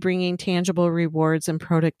going to be bringing tangible rewards and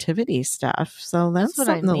productivity stuff. So that's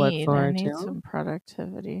something to look forward to. Some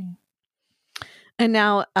productivity. And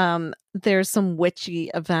now, there's some witchy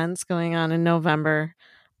events going on in November.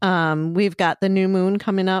 We've got the new moon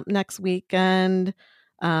coming up next weekend,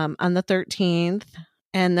 on the 13th.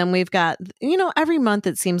 And then we've got, every month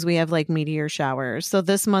it seems we have like meteor showers. So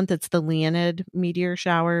this month it's the Leonid meteor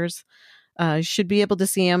showers. Should be able to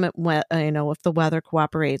see them if the weather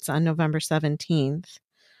cooperates on November 17th.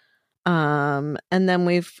 And then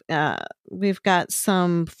we've got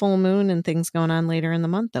some full moon and things going on later in the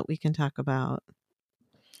month that we can talk about.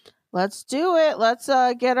 Let's do it. Let's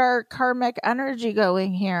get our karmic energy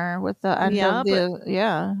going here with the end of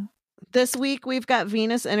the This week we've got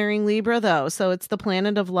Venus entering Libra though. So it's the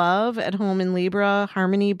planet of love at home in Libra,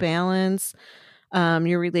 harmony, balance.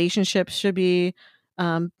 Your relationships should be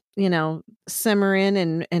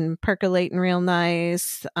simmering and percolating real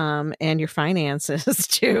nice, and your finances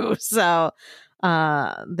too. So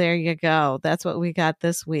there you go. That's what we got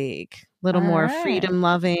this week. Little more freedom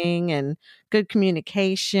loving and good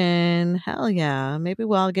communication. Hell yeah. Maybe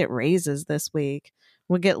we'll all get raises this week.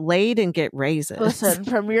 We'll get laid and get raises. Listen,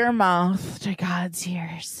 from your mouth to God's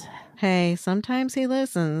ears. Hey, sometimes he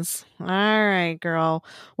listens. All right, girl.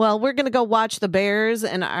 Well, we're going to go watch the Bears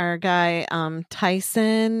and our guy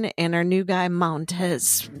Tyson and our new guy Montez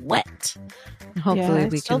Sweat. Hopefully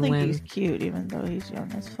we can win. He's cute even though he's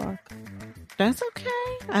young as fuck. That's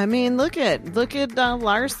okay. I mean, look at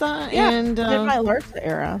Larsa and my Larsa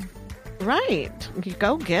era. Right. You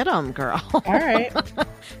go get him, girl. All right.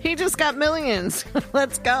 He just got millions.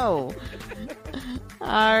 Let's go.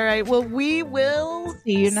 All right. Well, we will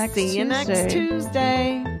see you next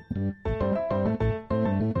Tuesday.